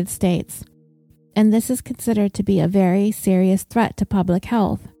the United States, and this is considered to be a very serious threat to public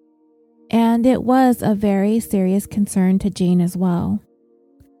health. And it was a very serious concern to Jean as well.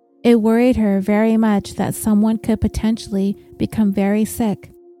 It worried her very much that someone could potentially become very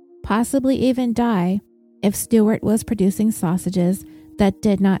sick, possibly even die, if Stewart was producing sausages that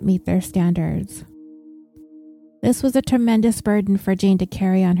did not meet their standards. This was a tremendous burden for Jean to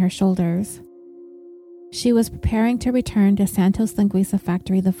carry on her shoulders. She was preparing to return to Santos Linguiça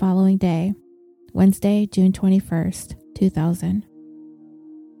factory the following day, Wednesday, June 21st, 2000.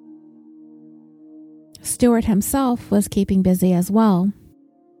 Stewart himself was keeping busy as well.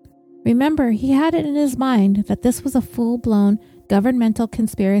 Remember, he had it in his mind that this was a full-blown governmental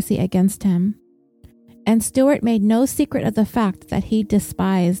conspiracy against him. And Stewart made no secret of the fact that he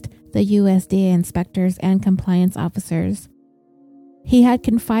despised the USDA inspectors and compliance officers. He had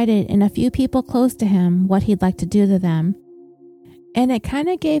confided in a few people close to him what he'd like to do to them, and it kind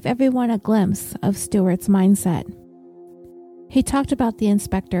of gave everyone a glimpse of Stewart's mindset. He talked about the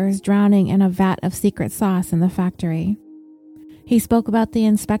inspectors drowning in a vat of secret sauce in the factory. He spoke about the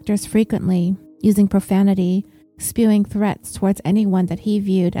inspectors frequently, using profanity, spewing threats towards anyone that he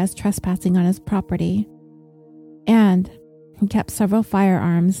viewed as trespassing on his property. And he kept several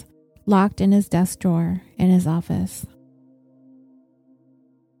firearms locked in his desk drawer in his office.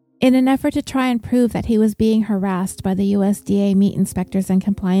 In an effort to try and prove that he was being harassed by the USDA meat inspectors and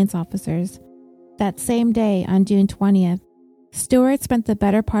compliance officers, that same day on June 20th, Stewart spent the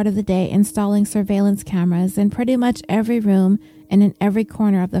better part of the day installing surveillance cameras in pretty much every room and in every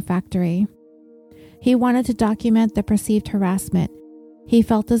corner of the factory. He wanted to document the perceived harassment. He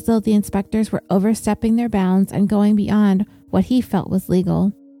felt as though the inspectors were overstepping their bounds and going beyond what he felt was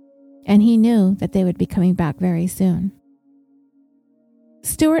legal, and he knew that they would be coming back very soon.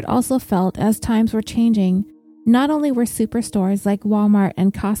 Stewart also felt as times were changing, not only were superstores like Walmart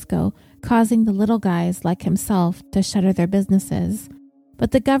and Costco causing the little guys like himself to shutter their businesses,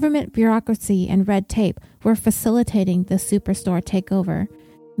 but the government bureaucracy and red tape were facilitating the superstore takeover,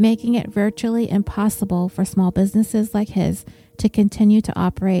 making it virtually impossible for small businesses like his to continue to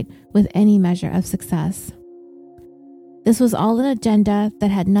operate with any measure of success. This was all an agenda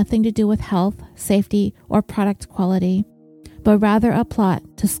that had nothing to do with health, safety, or product quality, but rather a plot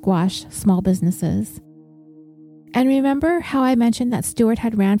to squash small businesses. And remember how I mentioned that Stewart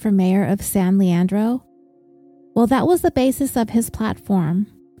had ran for mayor of San Leandro? Well, that was the basis of his platform,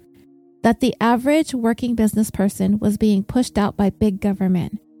 that the average working business person was being pushed out by big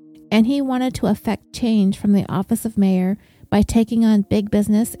government, and he wanted to effect change from the office of mayor by taking on big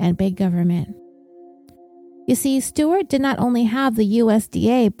business and big government. You see, Stewart did not only have the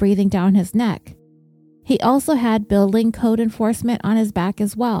USDA breathing down his neck, he also had building code enforcement on his back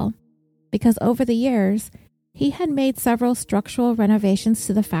as well, because over the years, he had made several structural renovations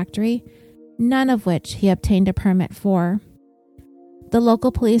to the factory, none of which he obtained a permit for. The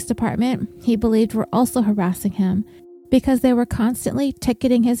local police department, he believed, were also harassing him because they were constantly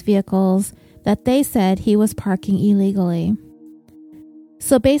ticketing his vehicles that they said he was parking illegally.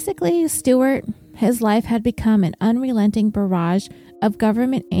 So basically, Stewart, his life had become an unrelenting barrage of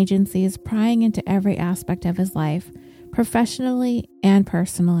government agencies prying into every aspect of his life, professionally and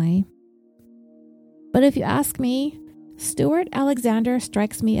personally. But if you ask me, Stewart Alexander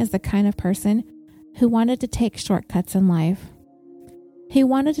strikes me as the kind of person who wanted to take shortcuts in life. He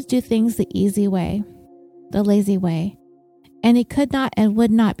wanted to do things the easy way, the lazy way, and he could not and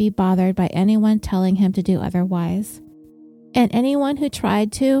would not be bothered by anyone telling him to do otherwise. And anyone who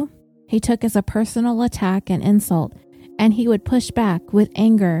tried to, he took as a personal attack and insult, and he would push back with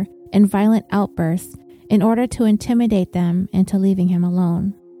anger and violent outbursts in order to intimidate them into leaving him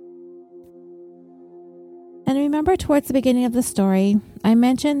alone. And remember, towards the beginning of the story, I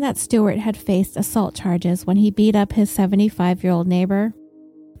mentioned that Stuart had faced assault charges when he beat up his 75-year-old neighbor.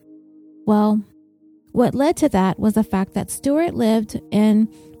 Well, what led to that was the fact that Stuart lived in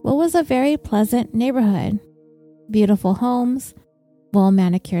what was a very pleasant neighborhood. Beautiful homes,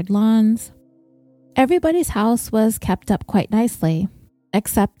 well-manicured lawns. Everybody's house was kept up quite nicely,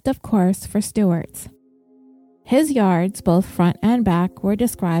 except, of course, for Stuart's. His yards, both front and back, were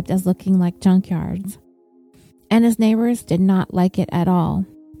described as looking like junkyards. And his neighbors did not like it at all.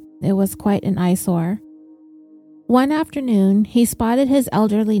 It was quite an eyesore. One afternoon, he spotted his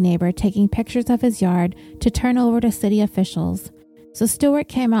elderly neighbor taking pictures of his yard to turn over to city officials, so Stuart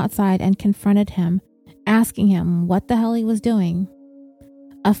came outside and confronted him, asking him what the hell he was doing.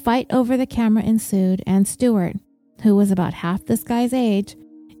 A fight over the camera ensued, and Stuart, who was about half this guy's age,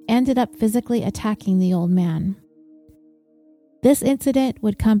 ended up physically attacking the old man. This incident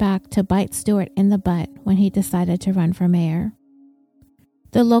would come back to bite Stuart in the butt when he decided to run for mayor.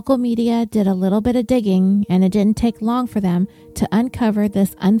 The local media did a little bit of digging, and it didn't take long for them to uncover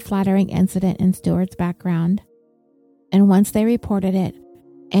this unflattering incident in Stuart's background. And once they reported it,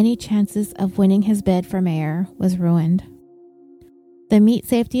 any chances of winning his bid for mayor was ruined. The meat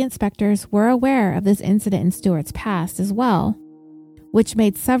safety inspectors were aware of this incident in Stuart's past as well, which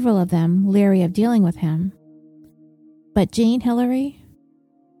made several of them leery of dealing with him. But Jean Hillary,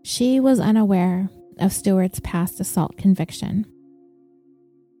 she was unaware of Stuart's past assault conviction.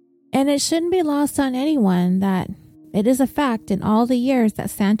 And it shouldn't be lost on anyone that it is a fact in all the years that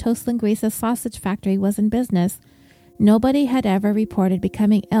Santos Linguiça sausage factory was in business, nobody had ever reported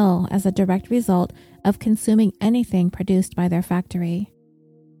becoming ill as a direct result of consuming anything produced by their factory.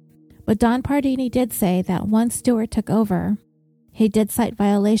 But Don Pardini did say that once Stuart took over, he did cite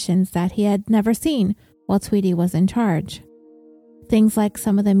violations that he had never seen while Tweedy was in charge. Things like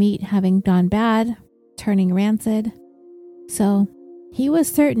some of the meat having gone bad, turning rancid. So he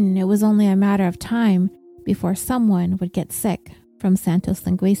was certain it was only a matter of time before someone would get sick from Santos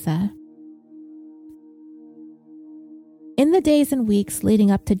Linguiça. In the days and weeks leading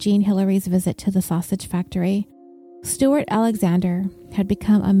up to Jean Hillary's visit to the sausage factory, Stuart Alexander had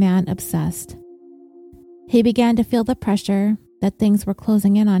become a man obsessed. He began to feel the pressure that things were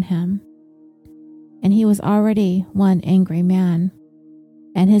closing in on him. And he was already one angry man,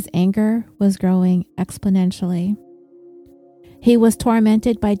 and his anger was growing exponentially. He was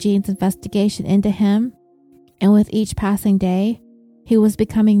tormented by Jean's investigation into him, and with each passing day, he was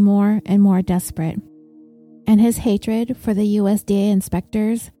becoming more and more desperate, and his hatred for the USDA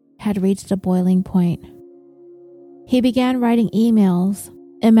inspectors had reached a boiling point. He began writing emails,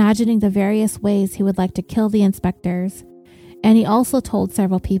 imagining the various ways he would like to kill the inspectors, and he also told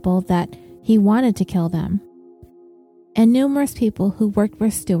several people that he wanted to kill them. And numerous people who worked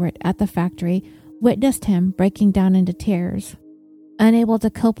with Stuart at the factory witnessed him breaking down into tears, unable to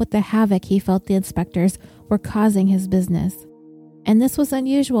cope with the havoc he felt the inspectors were causing his business. And this was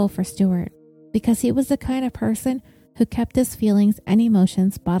unusual for Stuart, because he was the kind of person who kept his feelings and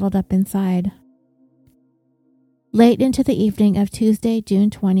emotions bottled up inside. Late into the evening of Tuesday,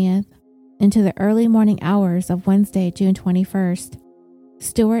 June 20th, into the early morning hours of Wednesday, June 21st,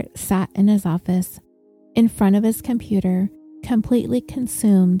 Stuart sat in his office, in front of his computer, completely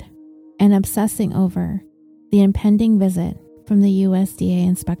consumed and obsessing over the impending visit from the USDA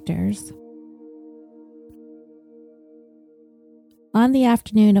inspectors. On the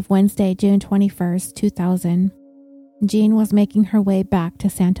afternoon of Wednesday, June 21st, 2000, Jean was making her way back to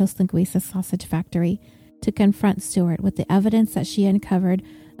Santos Linguiça sausage factory to confront Stuart with the evidence that she uncovered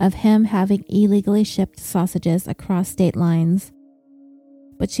of him having illegally shipped sausages across state lines.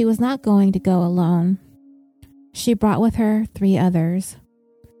 But she was not going to go alone. She brought with her 3 others: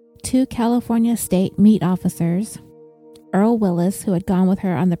 2 California state meat officers, Earl Willis, who had gone with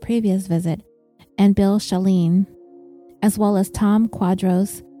her on the previous visit, and Bill Shaleen, as well as Tom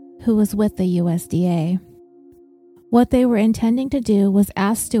Quadros, who was with the USDA. What they were intending to do was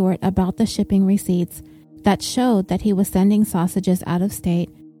ask Stuart about the shipping receipts that showed that he was sending sausages out of state,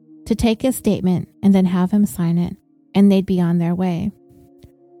 to take his statement and then have him sign it, and they'd be on their way.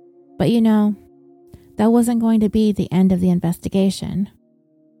 But that wasn't going to be the end of the investigation.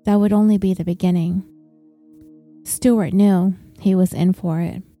 That would only be the beginning. Stuart knew he was in for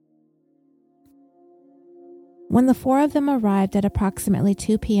it. When the four of them arrived at approximately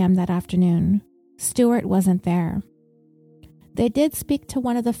 2 p.m. that afternoon, Stewart wasn't there. They did speak to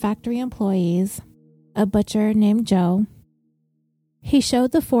one of the factory employees, a butcher named Joe. He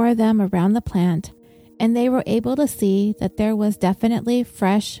showed the four of them around the plant, and they were able to see that there was definitely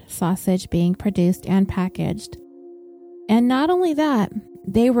fresh sausage being produced and packaged. And not only that,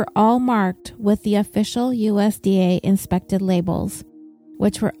 they were all marked with the official USDA inspected labels,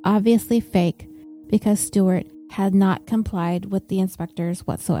 which were obviously fake because Stewart had not complied with the inspectors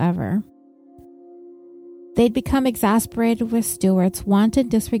whatsoever. They'd become exasperated with Stewart's wanton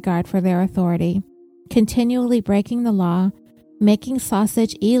disregard for their authority, continually breaking the law, making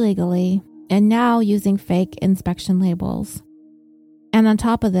sausage illegally, and now using fake inspection labels. And on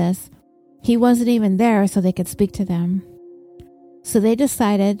top of this, he wasn't even there so they could speak to them. So they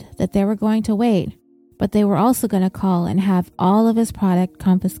decided that they were going to wait, but they were also going to call and have all of his product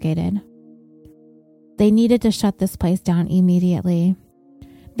confiscated. They needed to shut this place down immediately.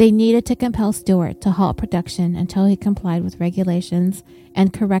 They needed to compel Stewart to halt production until he complied with regulations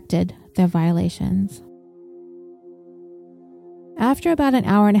and corrected their violations. After about an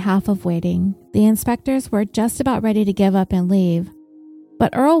hour and a half of waiting, the inspectors were just about ready to give up and leave,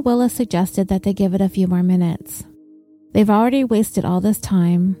 but Earl Willis suggested that they give it a few more minutes. They've already wasted all this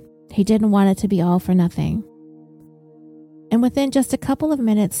time. He didn't want it to be all for nothing. And within just a couple of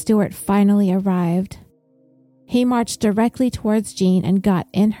minutes, Stewart finally arrived. He marched directly towards Jean and got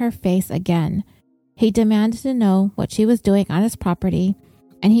in her face again. He demanded to know what she was doing on his property,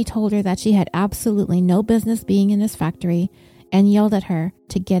 and he told her that she had absolutely no business being in his factory and yelled at her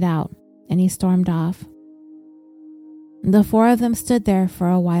to get out, and he stormed off. The four of them stood there for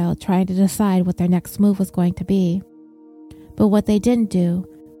a while trying to decide what their next move was going to be. But what they didn't do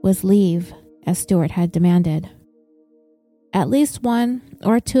was leave, as Stewart had demanded. At least one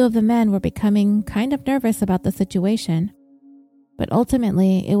or two of the men were becoming kind of nervous about the situation. But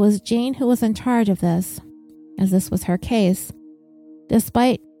ultimately, it was Jean who was in charge of this, as this was her case,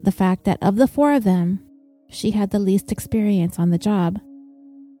 despite the fact that of the four of them, she had the least experience on the job,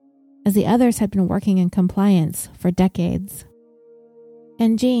 as the others had been working in compliance for decades.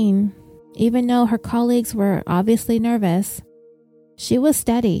 And Jean, even though her colleagues were obviously nervous, she was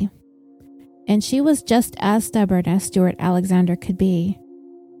steady, and she was just as stubborn as Stewart Alexander could be.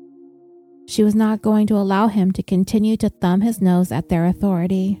 She was not going to allow him to continue to thumb his nose at their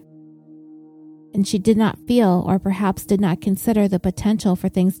authority. And she did not feel, or perhaps did not consider, the potential for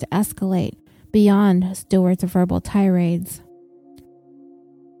things to escalate beyond Stewart's verbal tirades.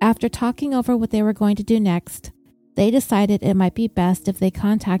 After talking over what they were going to do next, they decided it might be best if they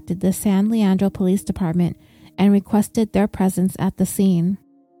contacted the San Leandro Police Department and requested their presence at the scene.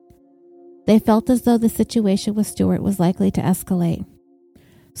 They felt as though the situation with Stewart was likely to escalate.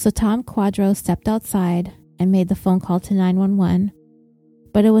 So Tom Quadro stepped outside and made the phone call to 911,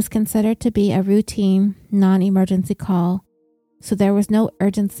 but it was considered to be a routine, non-emergency call, so there was no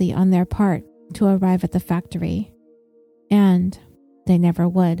urgency on their part to arrive at the factory, and they never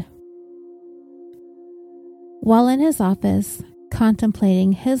would. While in his office,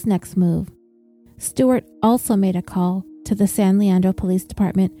 contemplating his next move, Stewart also made a call to the San Leandro Police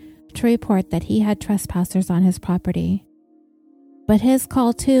Department to report that he had trespassers on his property. But his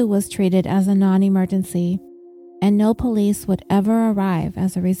call too was treated as a non-emergency, and no police would ever arrive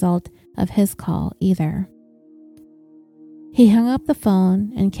as a result of his call either. He hung up the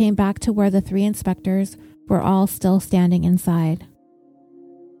phone and came back to where the three inspectors were all still standing inside.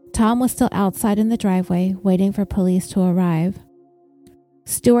 Tom was still outside in the driveway waiting for police to arrive.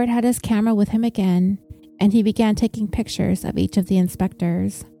 Stewart had his camera with him again, and he began taking pictures of each of the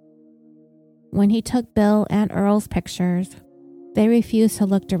inspectors. When he took Bill and Earl's pictures, they refused to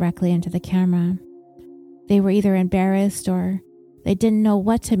look directly into the camera. They were either embarrassed or they didn't know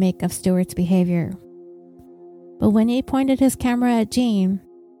what to make of Stewart's behavior. But when he pointed his camera at Jean,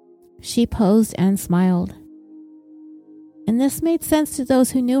 she posed and smiled. And this made sense to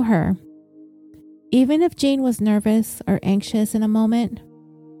those who knew her. Even if Jean was nervous or anxious in a moment,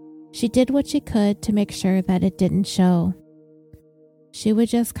 she did what she could to make sure that it didn't show. She would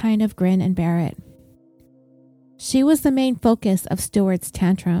just kind of grin and bear it. She was the main focus of Stewart's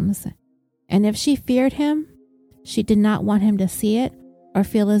tantrums, and if she feared him, she did not want him to see it or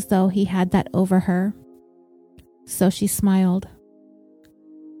feel as though he had that over her. So she smiled.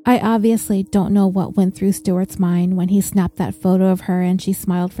 I obviously don't know what went through Stewart's mind when he snapped that photo of her and she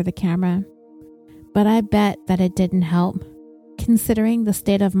smiled for the camera, but I bet that it didn't help, considering the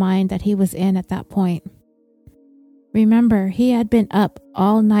state of mind that he was in at that point. Remember, he had been up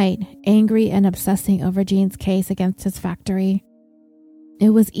all night, angry and obsessing over Jean's case against his factory. It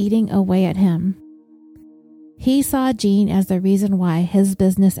was eating away at him. He saw Jean as the reason why his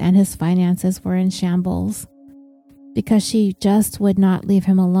business and his finances were in shambles, because she just would not leave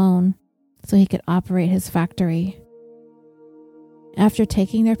him alone so he could operate his factory. After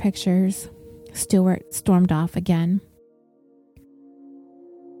taking their pictures, Stewart stormed off again.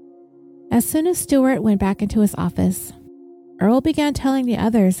 As soon as Stewart went back into his office, Earl began telling the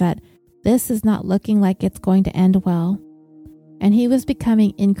others that this is not looking like it's going to end well, and he was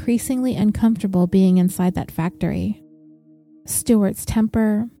becoming increasingly uncomfortable being inside that factory. Stewart's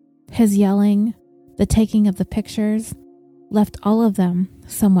temper, his yelling, the taking of the pictures, left all of them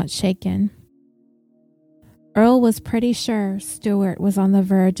somewhat shaken. Earl was pretty sure Stewart was on the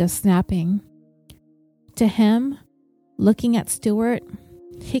verge of snapping. To him, looking at Stewart,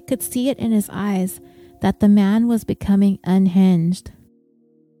 he could see it in his eyes that the man was becoming unhinged.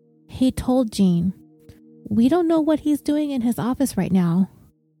 He told Jean, "We don't know what he's doing in his office right now,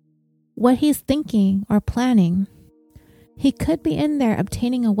 what he's thinking or planning. He could be in there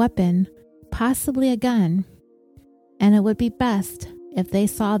obtaining a weapon, possibly a gun, and it would be best if they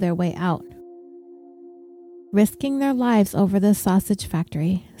saw their way out. Risking their lives over this sausage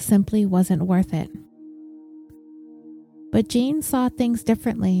factory simply wasn't worth it." But Jean saw things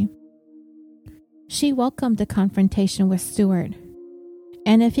differently. She welcomed a confrontation with Stewart.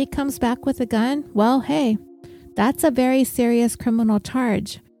 And if he comes back with a gun, well, hey, that's a very serious criminal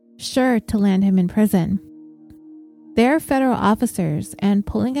charge, sure to land him in prison. They're federal officers, and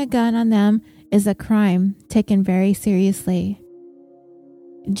pulling a gun on them is a crime taken very seriously.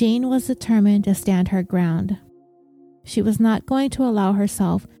 Jean was determined to stand her ground. She was not going to allow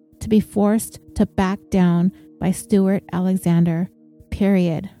herself to be forced to back down by Stewart Alexander,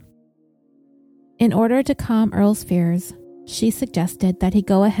 period. In order to calm Earl's fears, she suggested that he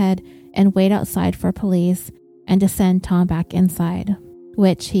go ahead and wait outside for police and to send Tom back inside,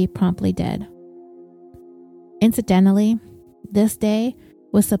 which he promptly did. Incidentally, this day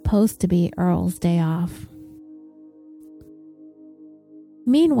was supposed to be Earl's day off.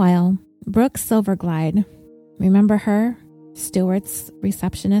 Meanwhile, Brooke Silverglide, remember her? Stewart's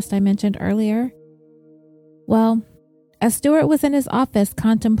receptionist I mentioned earlier? Well, as Stewart was in his office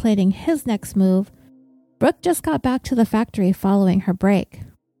contemplating his next move, Brooke just got back to the factory following her break.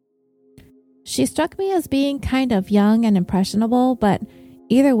 She struck me as being kind of young and impressionable, but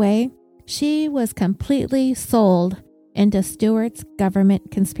either way, she was completely sold into Stewart's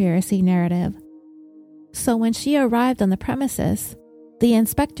government conspiracy narrative. So when she arrived on the premises, the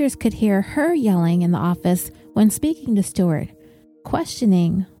inspectors could hear her yelling in the office when speaking to Stewart,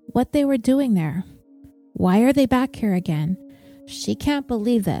 questioning what they were doing there. Why are they back here again? She can't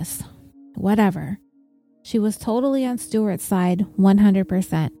believe this. Whatever. She was totally on Stewart's side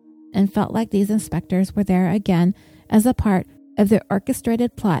 100% and felt like these inspectors were there again as a part of their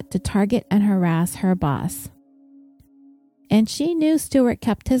orchestrated plot to target and harass her boss. And she knew Stewart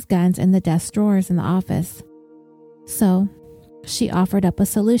kept his guns in the desk drawers in the office. So she offered up a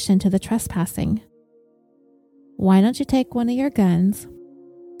solution to the trespassing. Why don't you take one of your guns,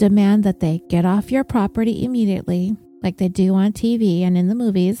 demand that they get off your property immediately, like they do on TV and in the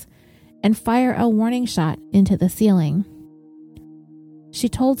movies, and fire a warning shot into the ceiling. She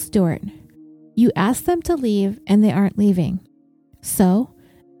told Stewart, "You asked them to leave and they aren't leaving. So,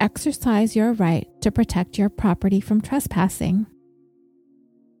 exercise your right to protect your property from trespassing."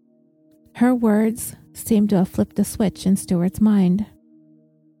 Her words seemed to have flipped a switch in Stewart's mind.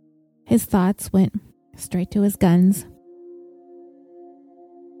 His thoughts went straight to his guns.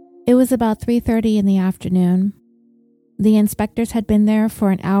 It was about 3:30 in the afternoon. The inspectors had been there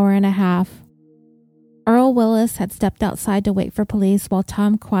for an hour and a half. Earl Willis had stepped outside to wait for police while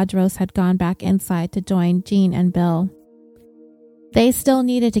Tom Quadros had gone back inside to join Jean and Bill. They still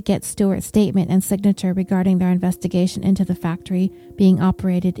needed to get Stewart's statement and signature regarding their investigation into the factory being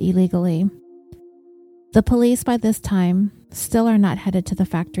operated illegally. The police by this time still are not headed to the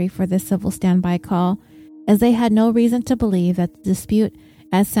factory for this civil standby call, as they had no reason to believe that the dispute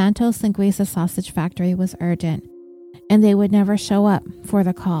at Santos Linguiça Sausage Factory was urgent, and they would never show up for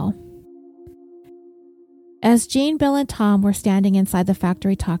the call. As Jean, Bill, and Tom were standing inside the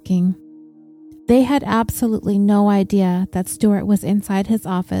factory talking, they had absolutely no idea that Stewart was inside his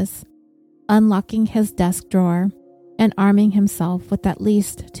office, unlocking his desk drawer and arming himself with at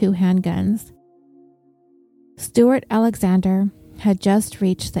least 2 handguns. Stewart Alexander had just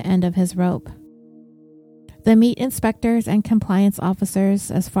reached the end of his rope. The meat inspectors and compliance officers,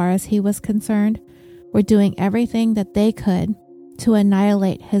 as far as he was concerned, were doing everything that they could to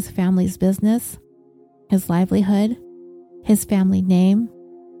annihilate his family's business, his livelihood, his family name,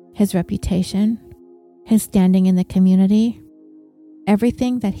 his reputation, his standing in the community,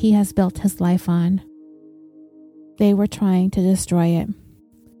 everything that he has built his life on. they were trying to destroy it.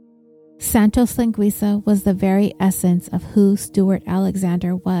 Santos Linguiça was the very essence of who Stuart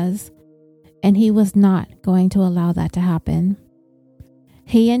Alexander was, and he was not going to allow that to happen.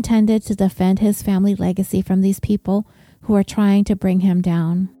 He intended to defend his family legacy from these people who were trying to bring him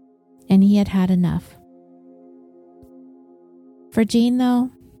down, and he had had enough. For Jean,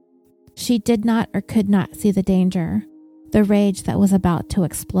 though, she did not or could not see the danger, the rage that was about to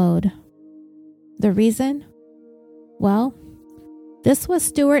explode. The reason? Well, this was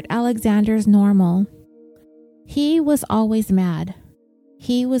Stuart Alexander's normal. He was always mad.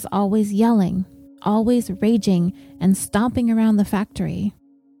 He was always yelling, always raging and stomping around the factory.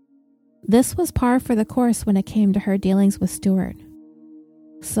 This was par for the course when it came to her dealings with Stuart.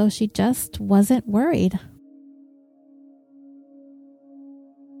 So she just wasn't worried.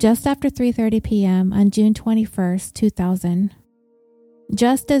 Just after 3:30 p.m. on June 21st, 2000,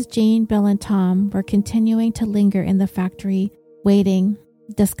 just as Jean, Bill, and Tom were continuing to linger in the factory, waiting,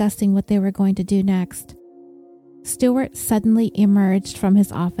 discussing what they were going to do next, Stuart suddenly emerged from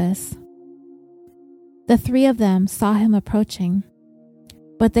his office. The three of them saw him approaching,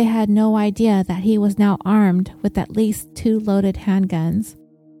 but they had no idea that he was now armed with at least 2 loaded handguns.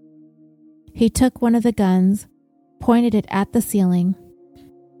 He took one of the guns, pointed it at the ceiling,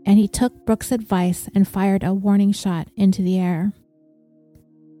 and he took Brooke's advice and fired a warning shot into the air.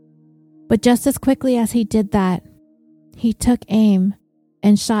 But just as quickly as he did that, he took aim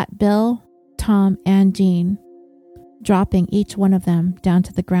and shot Bill, Tom, and Jean, dropping each one of them down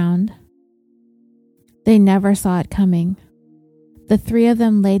to the ground. They never saw it coming. The 3 of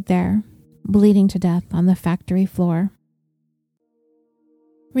them laid there, bleeding to death on the factory floor.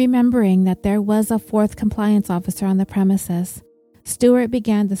 Remembering that there was a 4th compliance officer on the premises, Stuart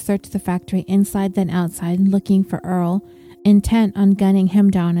began to search the factory inside then outside, looking for Earl, intent on gunning him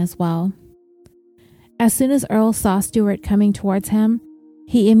down as well. As soon as Earl saw Stuart coming towards him,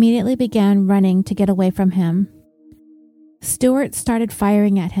 he immediately began running to get away from him. Stuart started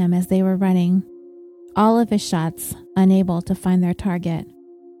firing at him as they were running, all of his shots unable to find their target.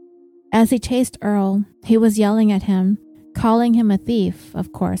 As he chased Earl, he was yelling at him, calling him a thief,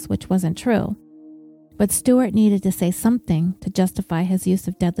 of course, which wasn't true. But Stuart needed to say something to justify his use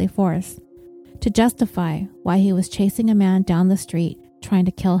of deadly force, to justify why he was chasing a man down the street trying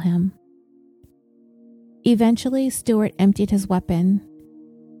to kill him. Eventually, Stuart emptied his weapon.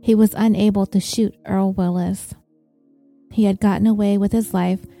 He was unable to shoot Earl Willis. He had gotten away with his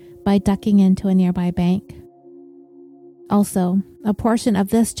life by ducking into a nearby bank. Also, a portion of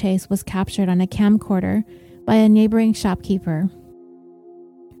this chase was captured on a camcorder by a neighboring shopkeeper.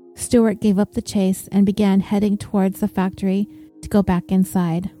 Stuart gave up the chase and began heading towards the factory to go back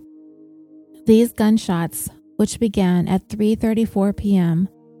inside. These gunshots, which began at 3:34 p.m.,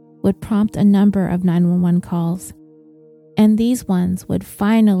 would prompt a number of 911 calls, and these ones would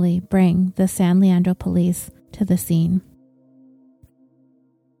finally bring the San Leandro police to the scene.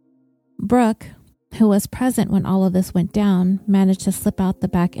 Brooke, who was present when all of this went down, managed to slip out the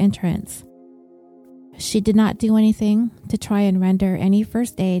back entrance. She did not do anything to try and render any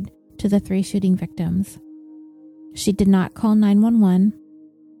first aid to the 3 shooting victims. She did not call 911.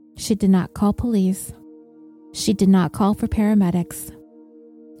 She did not call police. She did not call for paramedics.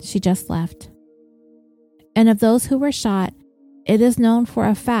 She just left. And of those who were shot, it is known for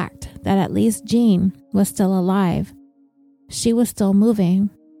a fact that at least Jean was still alive. She was still moving.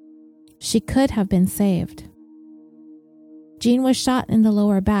 She could have been saved. Jean was shot in the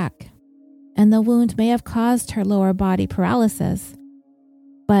lower back, and the wound may have caused her lower body paralysis.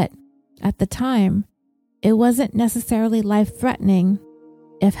 But at the time, it wasn't necessarily life-threatening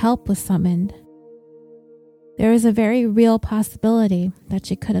if help was summoned. There is a very real possibility that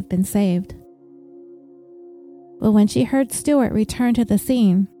she could have been saved. But when she heard Stuart return to the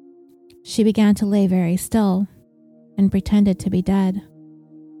scene, she began to lay very still and pretended to be dead.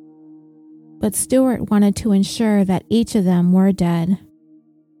 But Stuart wanted to ensure that each of them were dead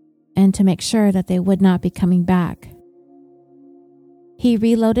and to make sure that they would not be coming back. He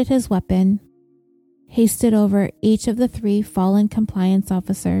reloaded his weapon. He stood over each of the 3 fallen compliance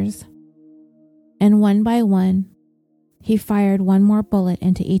officers, and one by one, he fired one more bullet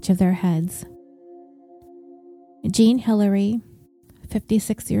into each of their heads. Jean Hillary,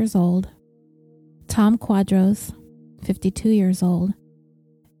 56 years old, Tom Quadros, 52 years old,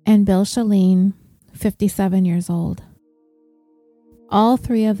 and Bill Shaleen, 57 years old. All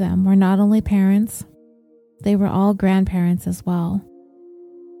 3 of them were not only parents, they were all grandparents as well,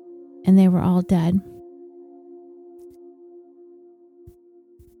 and they were all dead.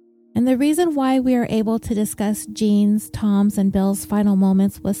 And the reason why we are able to discuss Jean's, Tom's, and Bill's final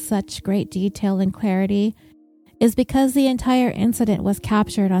moments with such great detail and clarity is because the entire incident was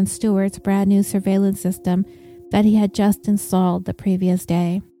captured on Stewart's brand new surveillance system that he had just installed the previous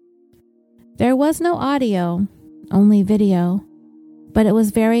day. There was no audio, only video, but it was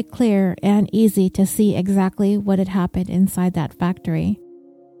very clear and easy to see exactly what had happened inside that factory,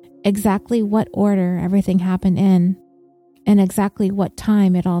 exactly what order everything happened in, and exactly what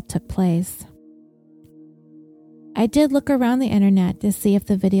time it all took place. I did look around the internet to see if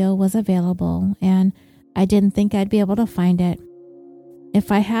the video was available, and I didn't think I'd be able to find it.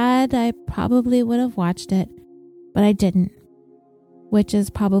 If I had, I probably would have watched it, but I didn't, which is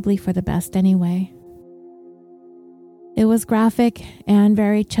probably for the best anyway. It was graphic and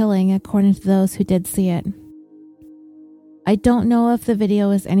very chilling according to those who did see it. I don't know if the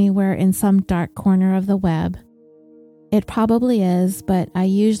video is anywhere in some dark corner of the web. It probably is, but I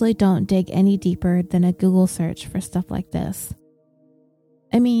usually don't dig any deeper than a Google search for stuff like this.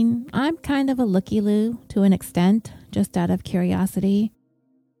 I mean, I'm kind of a looky-loo to an extent, just out of curiosity.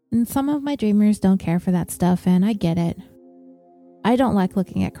 And some of my dreamers don't care for that stuff, and I get it. I don't like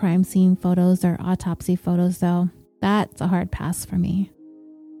looking at crime scene photos or autopsy photos, though. That's a hard pass for me.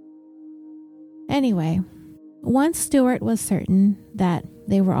 Anyway, once Stewart was certain that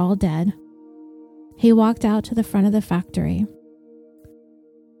they were all dead, he walked out to the front of the factory.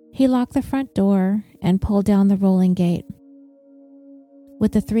 He locked the front door and pulled down the rolling gate.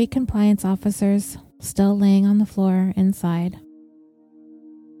 With the 3 compliance officers still laying on the floor inside.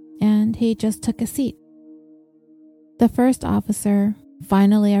 And he just took a seat. The first officer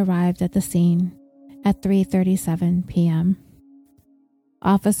finally arrived at the scene at 3:37 p.m.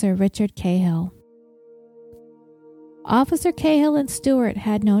 Officer Richard Cahill. Officer Cahill and Stewart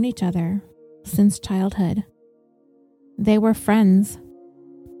had known each other since childhood. They were friends.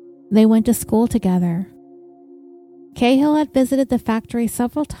 They went to school together. Cahill had visited the factory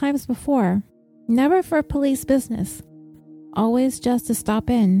several times before, never for police business, always just to stop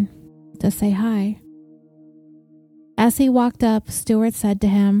in, to say hi. As he walked up, Stewart said to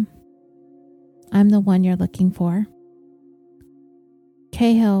him, "I'm the one you're looking for."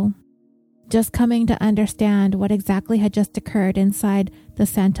 Cahill, just coming to understand what exactly had just occurred inside the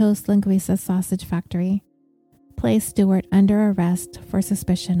Santos Linguiça sausage factory, placed Stewart under arrest for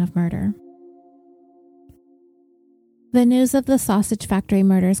suspicion of murder. The news of the sausage factory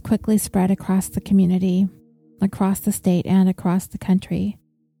murders quickly spread across the community, across the state, and across the country.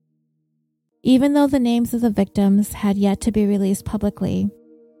 Even though the names of the victims had yet to be released publicly,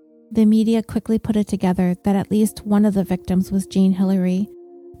 the media quickly put it together that at least one of the victims was Jean Hillary,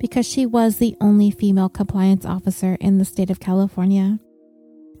 because she was the only female compliance officer in the state of California.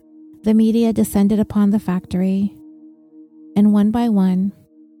 The media descended upon the factory, and one by one,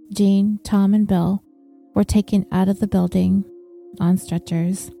 Jean, Tom, and Bill were taken out of the building on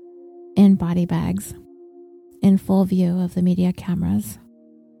stretchers, in body bags, in full view of the media cameras.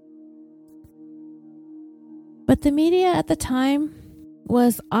 But the media at the time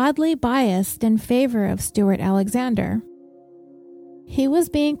was oddly biased in favor of Stewart Alexander. He was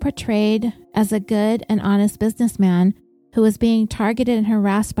being portrayed as a good and honest businessman who was being targeted and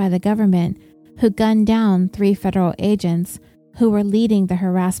harassed by the government, who gunned down 3 federal agents who were leading the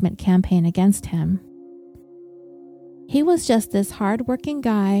harassment campaign against him. He was just this hard-working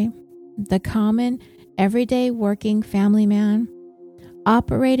guy, the common, everyday working family man,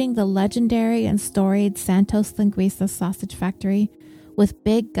 operating the legendary and storied Santos Linguiça sausage factory with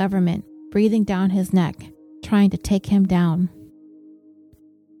big government breathing down his neck, trying to take him down.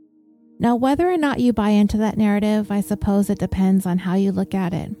 Now, whether or not you buy into that narrative, I suppose it depends on how you look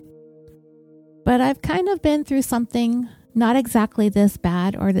at it. But I've kind of been through something not exactly this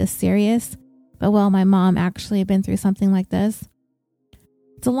bad or this serious, but well, my mom actually been through something like this.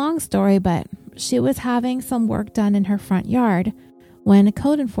 It's a long story, but she was having some work done in her front yard when a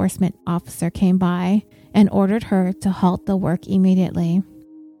code enforcement officer came by and ordered her to halt the work immediately.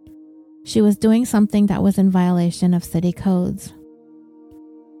 She was doing something that was in violation of city codes.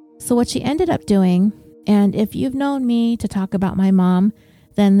 So what she ended up doing, and if you've known me to talk about my mom,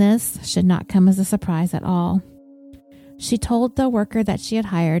 then this should not come as a surprise at all. She told the worker that she had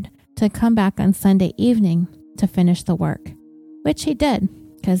hired to come back on Sunday evening to finish the work, which he did,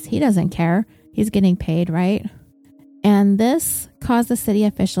 because he doesn't care. He's getting paid, right? And this caused the city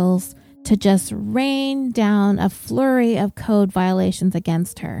officials to just rain down a flurry of code violations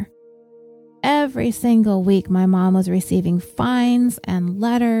against her. Every single week, my mom was receiving fines and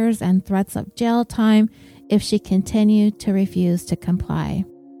letters and threats of jail time if she continued to refuse to comply.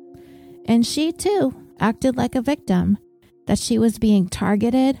 And she, too, acted like a victim, that she was being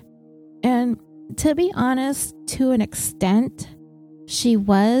targeted. And to be honest, to an extent, She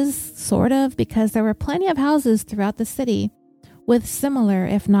was, sort of, because there were plenty of houses throughout the city with similar,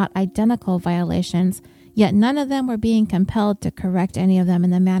 if not identical, violations, yet none of them were being compelled to correct any of them in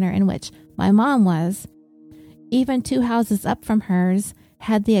the manner in which my mom was. Even 2 houses up from hers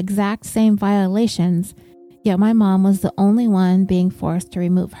had the exact same violations, yet my mom was the only one being forced to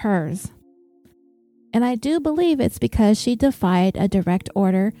remove hers. And I do believe it's because she defied a direct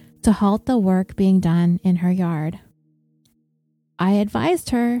order to halt the work being done in her yard. I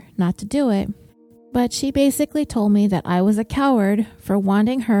advised her not to do it, but she basically told me that I was a coward for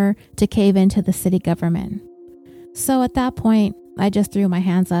wanting her to cave into the city government. So at that point, I just threw my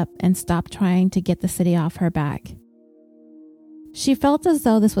hands up and stopped trying to get the city off her back. She felt as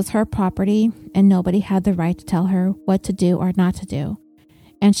though this was her property and nobody had the right to tell her what to do or not to do,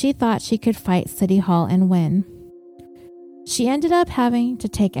 and she thought she could fight City Hall and win. She ended up having to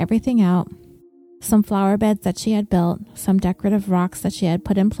take everything out, some flower beds that she had built, some decorative rocks that she had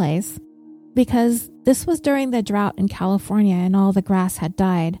put in place, because this was during the drought in California and all the grass had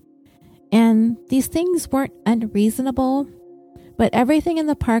died. And these things weren't unreasonable, but everything in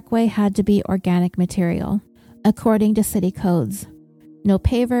the parkway had to be organic material, according to city codes. No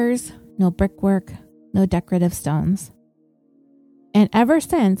pavers, no brickwork, no decorative stones. And ever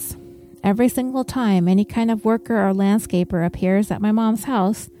since, every single time any kind of worker or landscaper appears at my mom's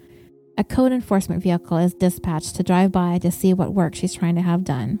house, a code enforcement vehicle is dispatched to drive by to see what work she's trying to have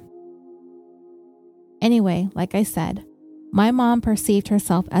done. Anyway, like I said, my mom perceived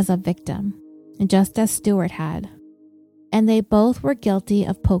herself as a victim, just as Stuart had, and they both were guilty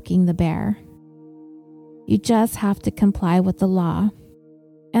of poking the bear. You just have to comply with the law.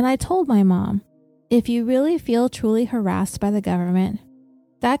 And I told my mom, if you really feel truly harassed by the government,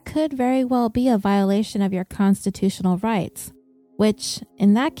 that could very well be a violation of your constitutional rights, which,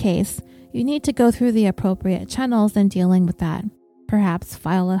 in that case, you need to go through the appropriate channels in dealing with that, perhaps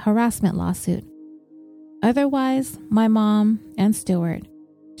file a harassment lawsuit. Otherwise, my mom and Stuart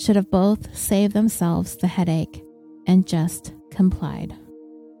should have both saved themselves the headache and just complied.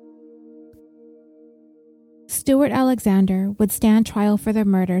 Stuart Alexander would stand trial for the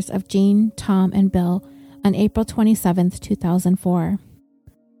murders of Jean, Tom, and Bill on April 27, 2004.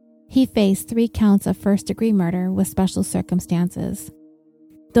 He faced 3 counts of first-degree murder with special circumstances.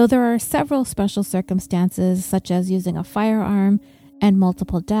 Though there are several special circumstances, such as using a firearm and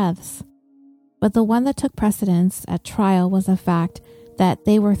multiple deaths, but the one that took precedence at trial was the fact that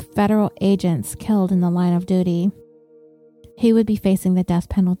they were federal agents killed in the line of duty. He would be facing the death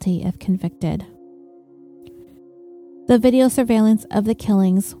penalty if convicted. The video surveillance of the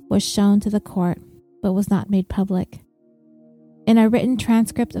killings was shown to the court, but was not made public. In a written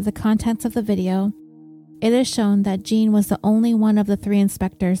transcript of the contents of the video, it is shown that Jean was the only one of the 3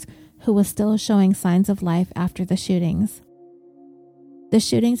 inspectors who was still showing signs of life after the shootings. The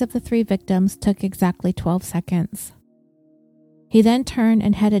shootings of the 3 victims took exactly 12 seconds. He then turned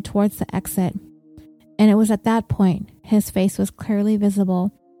and headed towards the exit, and it was at that point his face was clearly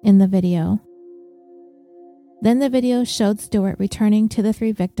visible in the video. Then the video showed Stuart returning to the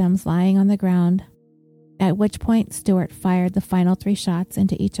 3 victims lying on the ground, at which point Stuart fired the final 3 shots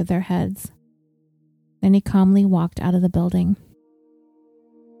into each of their heads. Then he calmly walked out of the building.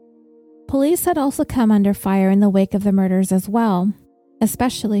 Police had also come under fire in the wake of the murders as well,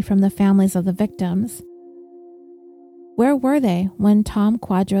 especially from the families of the victims. Where were they when Tom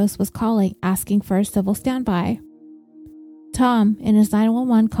Quadros was calling asking for a civil standby? Tom, in his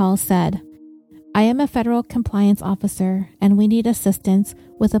 911 call, said, "I am a federal compliance officer and we need assistance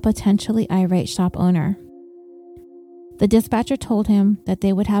with a potentially irate shop owner." The dispatcher told him that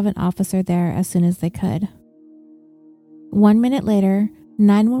they would have an officer there as soon as they could. 1 minute later,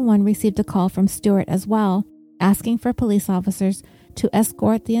 911 received a call from Stuart as well, asking for police officers to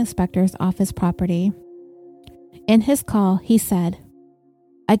escort the inspectors off his property. In his call, he said,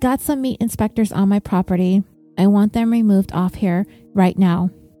 "I got some meat inspectors on my property. I want them removed off here right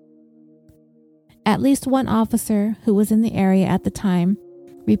now." At least one officer who was in the area at the time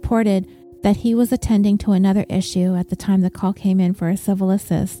reported that he was attending to another issue at the time the call came in for a civil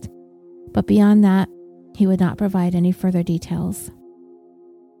assist, but beyond that, he would not provide any further details.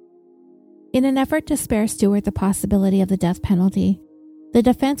 In an effort to spare Stuart the possibility of the death penalty, the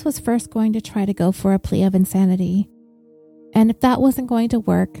defense was first going to try to go for a plea of insanity. And if that wasn't going to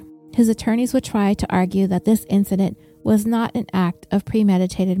work, his attorneys would try to argue that this incident was not an act of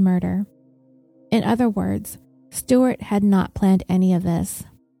premeditated murder. In other words, Stuart had not planned any of this.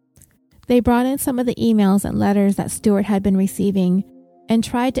 They brought in some of the emails and letters that Stuart had been receiving and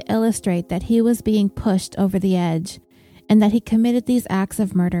tried to illustrate that he was being pushed over the edge and that he committed these acts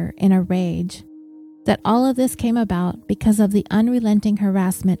of murder in a rage. that all of this came about because of the unrelenting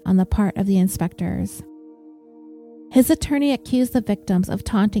harassment on the part of the inspectors. His attorney accused the victims of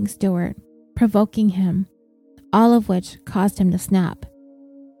taunting Stewart, provoking him, all of which caused him to snap.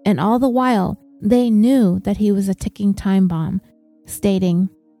 And all the while, they knew that he was a ticking time bomb, stating,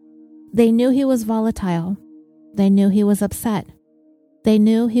 they knew he was volatile. They knew he was upset. They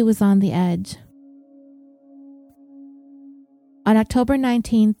knew he was on the edge. On October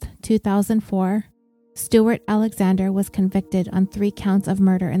 19th, 2004, Stewart Alexander was convicted on 3 counts of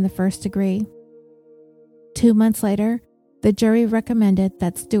murder in the first degree. 2 months later, the jury recommended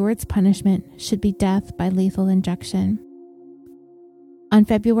that Stewart's punishment should be death by lethal injection. On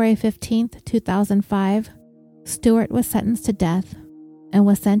February 15th, 2005, Stewart was sentenced to death and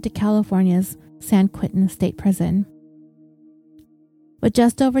was sent to California's San Quentin State Prison. But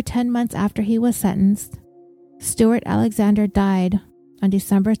just over 10 months after he was sentenced, Stewart Alexander died on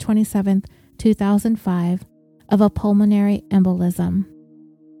December 27th, 2005, of a pulmonary embolism.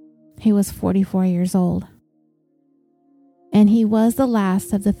 He was 44 years old. And he was the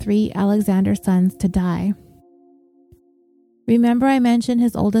last of the 3 Alexander sons to die. Remember I mentioned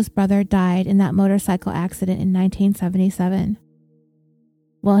his oldest brother died in that motorcycle accident in 1977.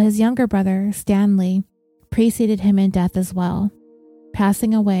 Well, his younger brother, Stanley, preceded him in death as well,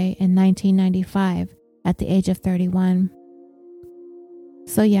 passing away in 1995 at the age of 31.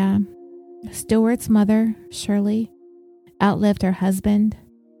 So yeah, Stewart's mother, Shirley, outlived her husband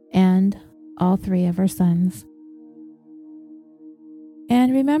and all 3 of her sons.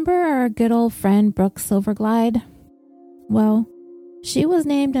 And remember our good old friend Brooke Silverglide? Well, she was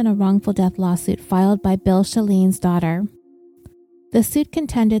named in a wrongful death lawsuit filed by Bill Shalene's daughter. The suit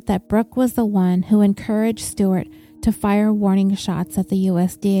contended that Brooke was the one who encouraged Stewart to fire warning shots at the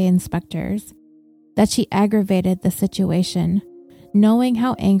USDA inspectors, that she aggravated the situation, knowing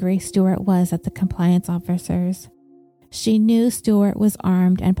how angry Stewart was at the compliance officers. She knew Stewart was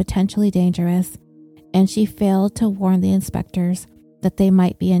armed and potentially dangerous, and she failed to warn the inspectors that they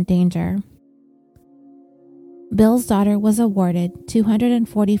might be in danger. Bill's daughter was awarded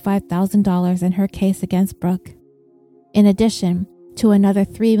 $245,000 in her case against Brooke, in addition to another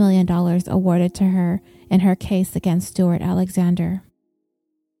 $3 million awarded to her in her case against Stewart Alexander.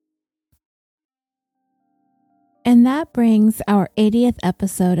 And that brings our 80th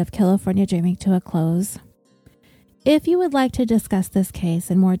episode of California Dreaming to a close. If you would like to discuss this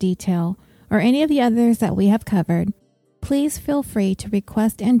case in more detail, or any of the others that we have covered, please feel free to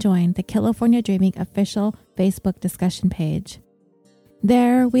request and join the California Dreaming official Facebook discussion page.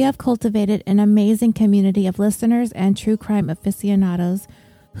 There, we have cultivated an amazing community of listeners and true crime aficionados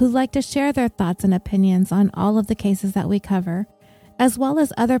who like to share their thoughts and opinions on all of the cases that we cover, as well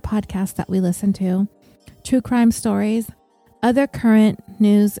as other podcasts that we listen to, true crime stories, other current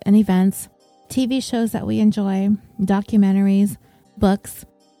news and events, TV shows that we enjoy, documentaries, books,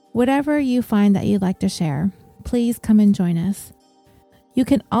 whatever you find that you'd like to share. Please come and join us. You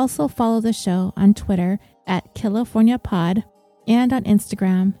can also follow the show on Twitter at CaliforniaPod and on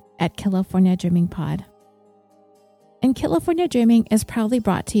Instagram at California Dreaming Pod. And California Dreaming is proudly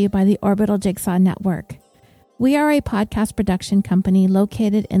brought to you by the Orbital Jigsaw Network. We are a podcast production company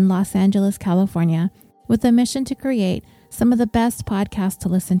located in Los Angeles, California, with a mission to create some of the best podcasts to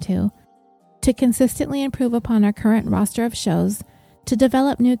listen to consistently improve upon our current roster of shows, to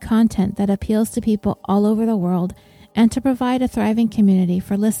develop new content that appeals to people all over the world, and to provide a thriving community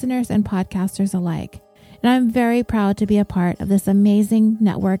for listeners and podcasters alike. And I'm very proud to be a part of this amazing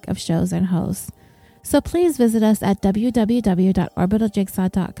network of shows and hosts. So please visit us at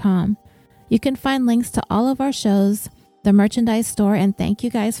www.orbitaljigsaw.com. You can find links to all of our shows, the merchandise store, and thank you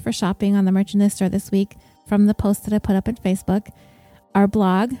guys for shopping on the merchandise store this week from the post that I put up on Facebook, our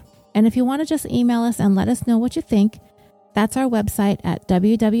blog, and if you want to just email us and let us know what you think, that's our website at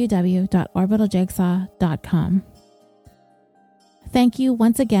www.orbitaljigsaw.com. Thank you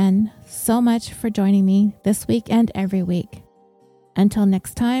once again so much for joining me this week and every week. Until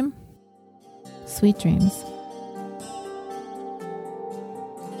next time, sweet dreams.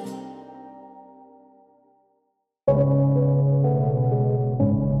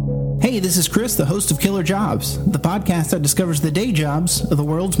 Hey, this is Chris, the host of Killer Jobs, the podcast that discovers the day jobs of the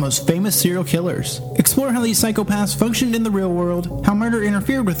world's most famous serial killers. Explore how these psychopaths functioned in the real world, how murder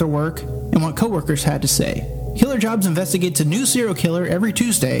interfered with their work, and what coworkers had to say. Killer Jobs investigates a new serial killer every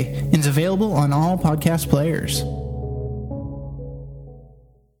Tuesday and is available on all podcast players.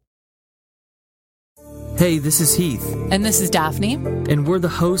 Hey, this is Heath. And this is Daphne. And we're the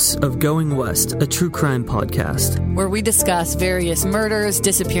hosts of Going West, a true crime podcast, where we discuss various murders,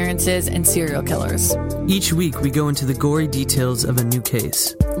 disappearances, and serial killers. Each week we go into the gory details of a new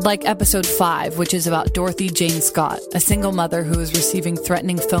case. Like episode 5, which is about Dorothy Jane Scott, a single mother who was receiving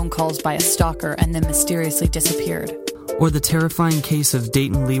threatening phone calls by a stalker and then mysteriously disappeared. Or the terrifying case of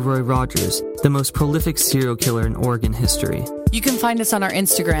Dayton Leroy Rogers, the most prolific serial killer in Oregon history. You can find us on our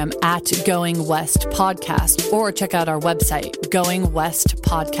Instagram at Going West Podcast, or check out our website,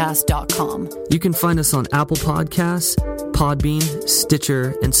 goingwestpodcast.com. You can find us on Apple Podcasts, Podbean,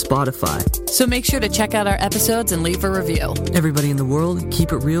 Stitcher, and Spotify. So make sure to check out our episodes and leave a review. Everybody in the world,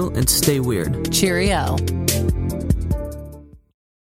 keep it real and stay weird. Cheerio.